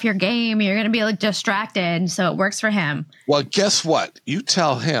you off your game. You're going to be like distracted. So it works for him. Well, guess what? You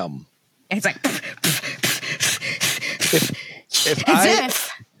tell him. It's like,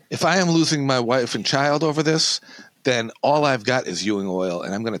 if I am losing my wife and child over this, then all I've got is Ewing oil,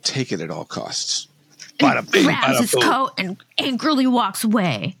 and I'm going to take it at all costs. Bada bing, grabs his coat and angrily walks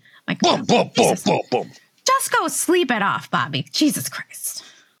away. Like, boom, boom, boom, boom, boom. Just go sleep it off, Bobby. Jesus Christ.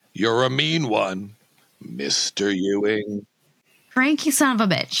 You're a mean one, Mr. Ewing. Cranky son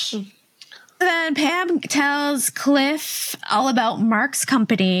of a bitch. Then Pam tells Cliff all about Mark's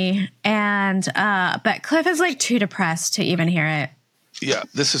company, and but Cliff is like too depressed to even hear it. Yeah,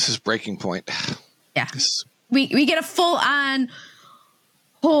 this is his breaking point. Yeah. We get a full-on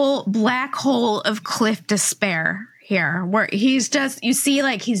whole black hole of Cliff despair here, where he's just, you see,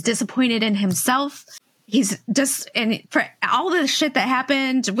 like, he's disappointed in himself. He's just, and for all the shit that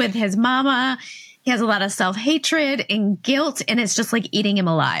happened with his mama, he has a lot of self-hatred and guilt, and it's just like eating him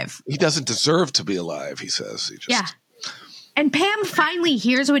alive. He doesn't deserve to be alive, he says. Yeah. And Pam finally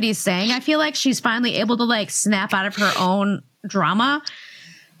hears what he's saying. I feel like she's finally able to like snap out of her own drama.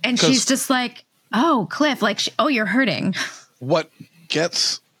 And she's just like, oh, Cliff, like, you're hurting. What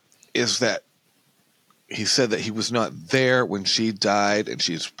gets is that he said that he was not there when she died, and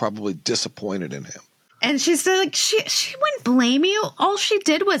she's probably disappointed in him. And she's like, she wouldn't blame you. All she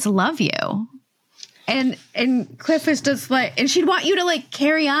did was love you. And Cliff is just like, and she'd want you to like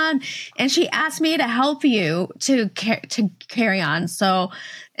carry on. And she asked me to help you to carry on. So,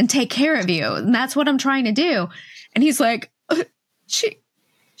 and take care of you. And that's what I'm trying to do. And he's like,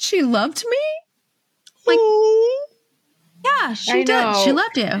 she loved me? Like, yeah, she did. She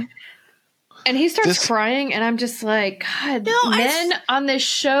loved you. And he starts crying, and I'm just like, God, men on this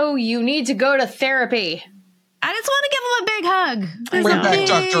show, you need to go to therapy. I just want to give him a big hug. Bring back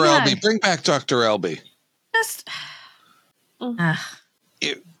Dr. Elby. Bring back Dr. Elby. Just,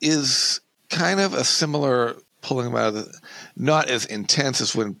 It is kind of a similar pulling him out of not as intense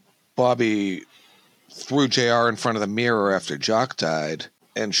as when Bobby threw JR in front of the mirror after Jock died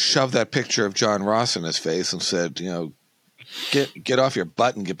and shoved that picture of John Ross in his face and said, get off your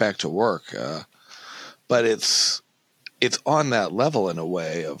butt and get back to work. But it's on that level in a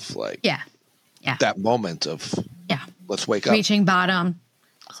way of like, that moment of, let's wake up. Reaching bottom.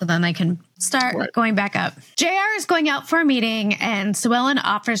 So then they can start going back up. JR is going out for a meeting, and Sue Ellen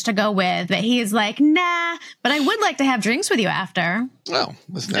offers to go with, but he's like, nah, but I would like to have drinks with you after. Oh,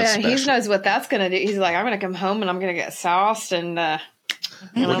 wasn't that special? He knows what that's going to do. He's like, I'm going to come home and I'm going to get sauced and, I'm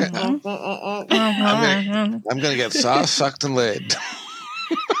going to get sauce, sucked, and laid.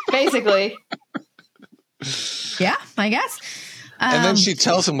 Basically. Yeah, I guess. And then she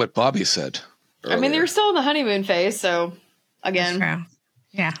tells him what Bobby said earlier. I mean, they were still in the honeymoon phase, so again. That's true.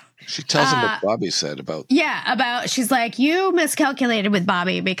 Yeah. She tells him what Bobby said about. Yeah, she's like, you miscalculated with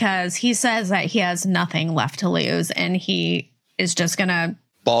Bobby because he says that he has nothing left to lose and he is just going to.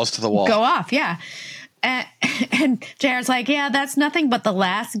 Balls to the wall. Go off, yeah. And JR's like, yeah, that's nothing but the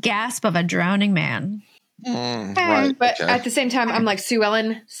last gasp of a drowning man. Right. But at the same time, I'm like, Sue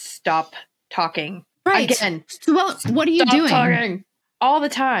Ellen, stop talking. Right. Again. Well, what are you doing? Talking. All the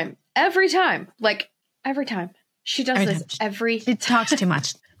time. Every time. Like, every time. She does this every time. She talks too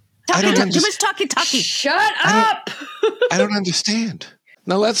much. Too much talkie. Shut up! I don't understand.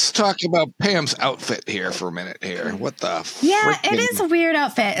 Now let's talk about Pam's outfit here for a minute here. What the it is a weird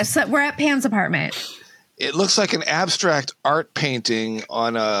outfit. So we're at Pam's apartment. It looks like an abstract art painting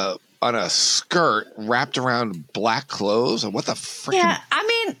on a skirt wrapped around black clothes. What the freaking? Yeah, I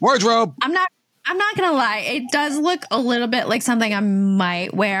mean, wardrobe. I'm not gonna lie. It does look a little bit like something I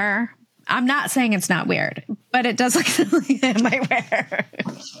might wear. I'm not saying it's not weird, but it does look like something I might wear.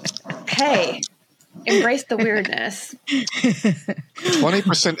 Hey, embrace the weirdness.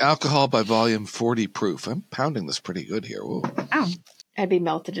 20% alcohol by volume, 40 proof. I'm pounding this pretty good here. Whoa. Oh, I'd be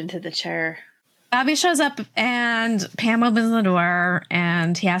melted into the chair. Bobby shows up and Pam opens the door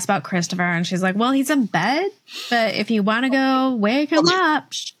and he asks about Christopher and she's like, well, he's in bed, but if you want to go wake him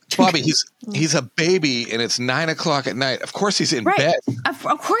up. Bobby, he's a baby, and it's 9 o'clock at night. Of course, he's in bed. Of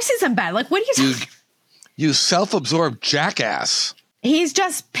course, he's in bed. Like, what are you talking? You self-absorbed jackass. He's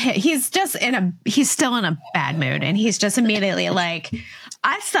still in a bad mood, and he's just immediately like,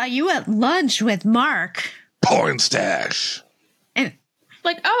 I saw you at lunch with Mark. Porn stash. And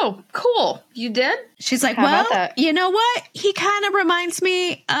Like, oh, cool. You did? she's like, How about well, that? you know what? He kind of reminds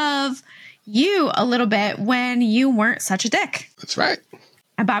me of you a little bit when you weren't such a dick. That's right.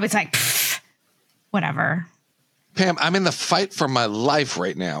 And Bobby's like, "Pfft, whatever. Pam, I'm in the fight for my life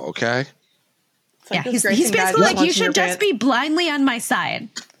right now, okay? It's like Yeah, this he's Grayson guy basically just like, you wants your should just pants. be blindly on my side.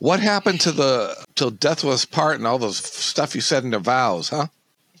 What happened till death was part and all those stuff you said in the vows, huh?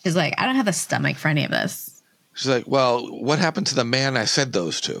 She's like, I don't have the stomach for any of this. She's like, well, what happened to the man I said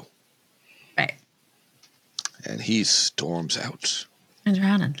those to? Right. And he storms out. Turns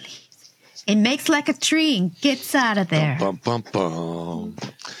around and leaves. It makes like a tree and gets out of there. Bum, bum, bum.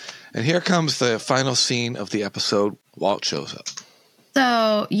 And here comes the final scene of the episode. Walt shows up.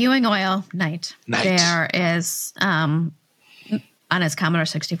 So Ewing Oil, Night. Night. JR is on his Commodore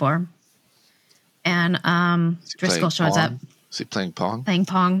 64. And Is he Driscoll playing shows up. Pong? Is he playing Pong? Playing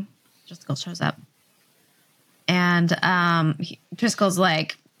Pong. Driscoll shows up. And Driscoll's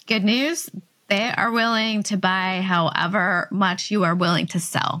like, good news. They are willing to buy however much you are willing to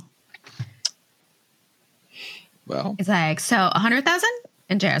sell. Well, He's like, so 100,000?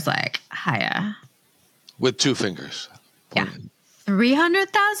 And JR's like, hiya. with 2 fingers. Yeah.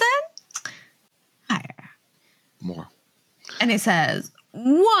 300,000? Higher. More. And he says,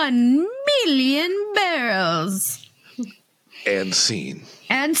 1 million barrels. And scene.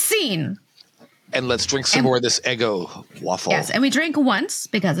 And scene. And let's drink some And- more of this Eggo waffle. Yes, and we drink once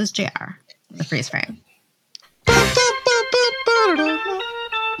because it's JR. The freeze frame.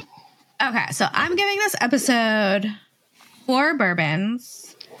 Okay, so I'm giving this episode 4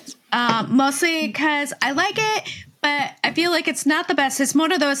 bourbons. Mostly because I like it, but I feel like it's not the best. It's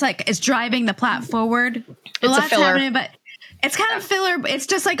one of those, like, it's driving the plot forward. It's a filler. happening, but it's kind of filler. It's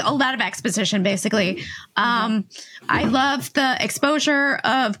just like a lot of exposition, basically. I love the exposure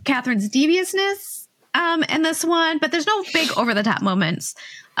of Catherine's deviousness in this one, but there's no big over-the-top moments.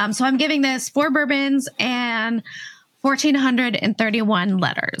 So I'm giving this 4 bourbons and 1,431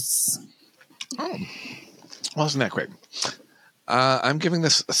 letters. Oh, wasn't that great? I'm giving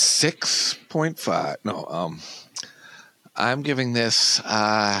this a 6.5. No, I'm giving this.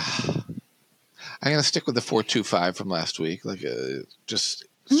 I'm going to stick with the 4.25 from last week. Like, it's just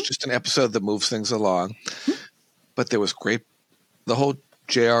an episode that moves things along. But there was great. The whole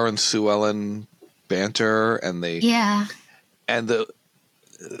JR and Sue Ellen banter, and the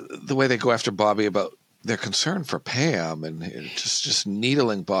way they go after Bobby about their concern for Pam, and just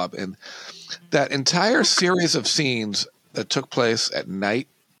needling Bob, and that entire series of scenes that took place at night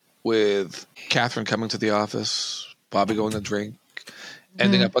with Catherine coming to the office, Bobby going to drink,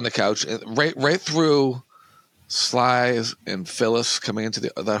 ending up on the couch, and right through Sly and Phyllis coming into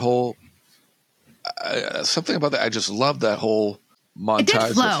that whole something about that. I just loved that whole montage. It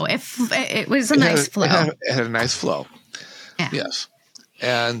did flow. It was a nice flow. It had a nice flow. Yeah. Yes.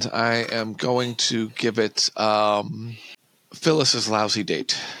 And I am going to give it Phyllis's lousy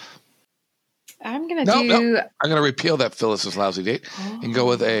date. I'm going to No, do... I'm going to repeal that Phyllis's lousy date and go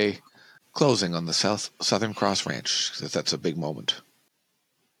with a closing on the Southern Cross Ranch, because that's a big moment.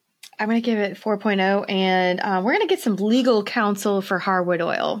 I'm going to give it 4.0, and we're going to get some legal counsel for Harwood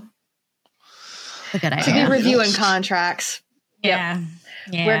Oil A good to idea. be reviewing contracts. Yeah.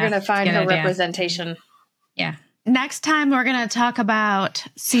 Yeah. We're going to find Good her idea. representation. Yeah. Next time, we're going to talk about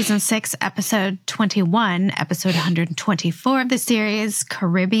season 6, episode 21, episode 124 of the series,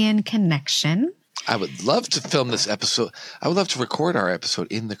 Caribbean Connection. I would love to film this episode. I would love to record our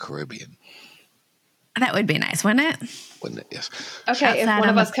episode in the Caribbean. That would be nice, wouldn't it? Wouldn't it? Yes. Okay, if Outside one on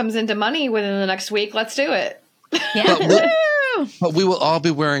of the- us comes into money within the next week, let's do it. Yeah. Woo! But we will all be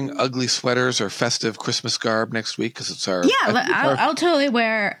wearing ugly sweaters or festive Christmas garb next week, because it's our. Yeah, I'll totally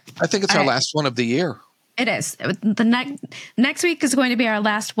wear. I think it's our last one of the year. It is. The next week is going to be our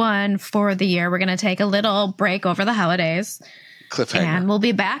last one for the year. We're going to take a little break over the holidays. Cliffhanger. And we'll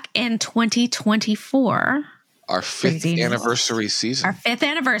be back in 2024. Our 5th Crazy. anniversary season. Our 5th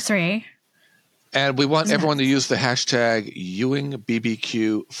anniversary. And we want everyone to use the hashtag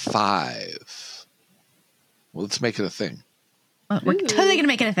EwingBBQ5. Well, let's make it a thing. Well, we're totally going to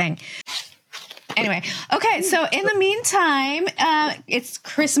make it a thing. Anyway, okay, so in the meantime, it's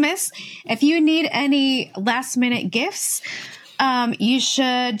Christmas. If you need any last-minute gifts, you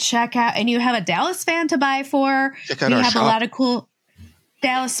should check out, and you have a Dallas fan to buy for. Check out we our have shop. a lot of cool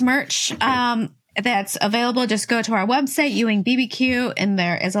Dallas merch. that's available. Just go to our website, Ewing BBQ, and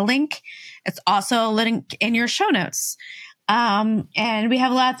there is a link. It's also a link in your show notes. And we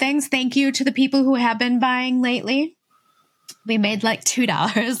have a lot of things. Thank you to the people who have been buying lately. We made like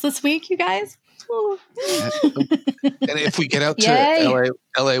 $2 this week, you guys. And if we get out to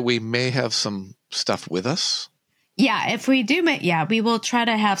LA, we may have some stuff with us. Yeah, if we do, we will try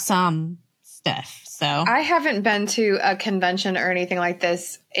to have some stuff. So I haven't been to a convention or anything like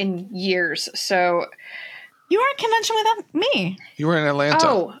this in years. So you were at a convention with me. You were in Atlanta.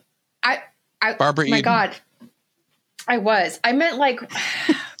 Oh, Barbara my Eden. God, I was. I meant like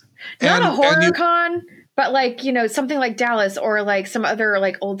not a horror con, but like something like Dallas or like some other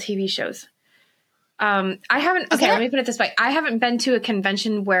like old TV shows. I haven't. Okay, let me put it this way: I haven't been to a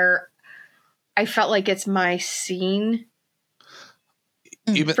convention where I felt like it's my scene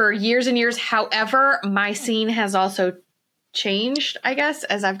for years and years. However, my scene has also changed, I guess,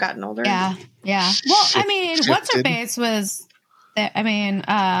 as I've gotten older. Yeah. Well, I mean, what's her face was? I mean,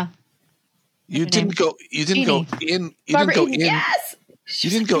 you didn't go in. You didn't go in. Yes. You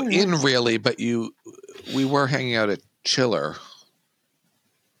didn't go in really, but we were hanging out at Chiller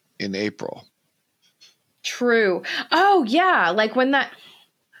in April. True. Oh yeah, like when that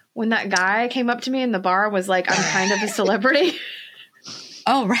guy came up to me in the bar was like, "I'm kind of a celebrity."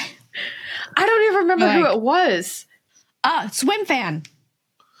 Oh right. I don't even remember who it was. Swim Fan.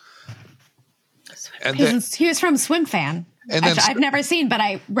 And he was from Swim Fan. And then I've never seen, but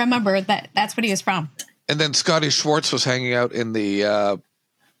I remember that's what he was from. And then Scotty Schwartz was hanging out in the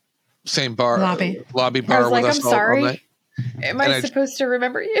same bar lobby bar with us all night. Am I supposed to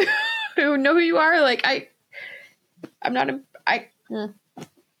remember you? Who know who you are? Like I'm not.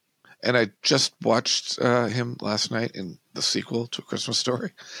 And I just watched him last night in the sequel to A Christmas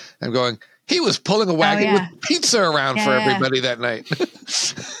Story. I'm going, he was pulling a wagon with pizza around for everybody that night.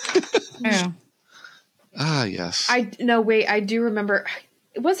 Yeah. Ah, yes. I do remember.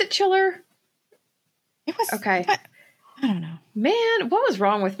 Was it Chiller? It was. Okay. I don't know. Man, what was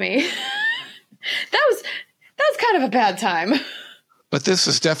wrong with me? that was kind of a bad time. But this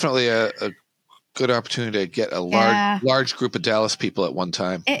is definitely a good opportunity to get a large group of Dallas people at one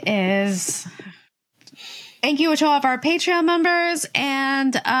time. It is. Thank you to all of our Patreon members.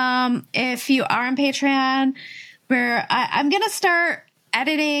 And if you are on Patreon, I'm going to start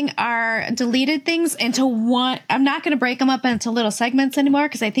editing our deleted things into one. I'm not going to break them up into little segments anymore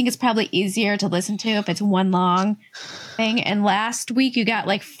because I think it's probably easier to listen to if it's one long thing. And last week you got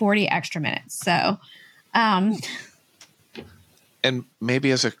like 40 extra minutes. So, and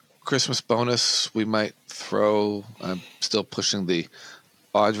maybe as a Christmas bonus, we might throw, I'm still pushing the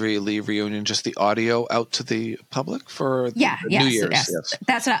Audrey Lee reunion, just the audio out to the public for New Year's. Yes.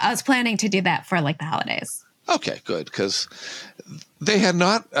 That's what I was planning to do that for like the holidays. Okay, good. Because they had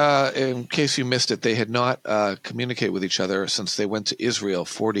not, in case you missed it, they had not communicated with each other since they went to Israel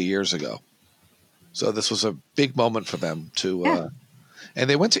 40 years ago. So this was a big moment for them to, and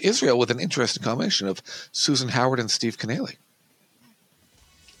they went to Israel with an interesting combination of Susan Howard and Steve Canale,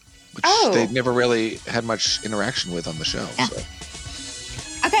 which they'd never really had much interaction with on the show. Yeah. So.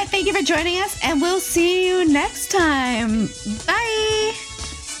 Okay, thank you for joining us, and we'll see you next time. Bye.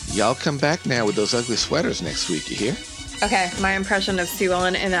 Y'all come back now with those ugly sweaters next week, you hear? Okay, my impression of Sue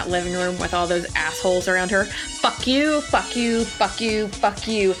Ellen in that living room with all those assholes around her. Fuck you, fuck you, fuck you, fuck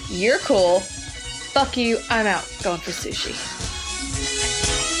you. You're cool. Fuck you, I'm out. Going for sushi.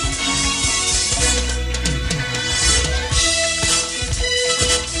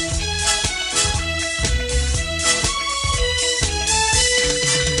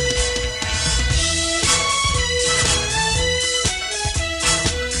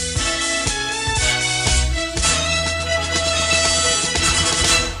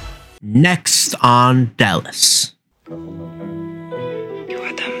 Next on Dallas. You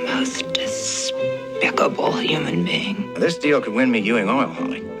are the most despicable human being. This deal could win me Ewing Oil,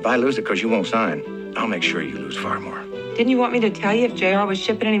 Holly. If I lose it because you won't sign, I'll make sure you lose far more. Didn't you want me to tell you if JR was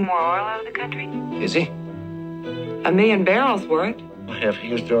shipping any more oil out of the country? Is he? 1 million barrels worth. If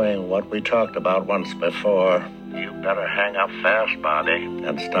he's doing what we talked about once before, you better hang up fast, Bobby,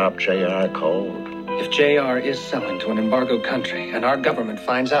 and stop JR cold. If JR is selling to an embargoed country and our government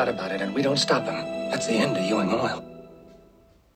finds out about it and we don't stop him, that's the end of Ewing Oil.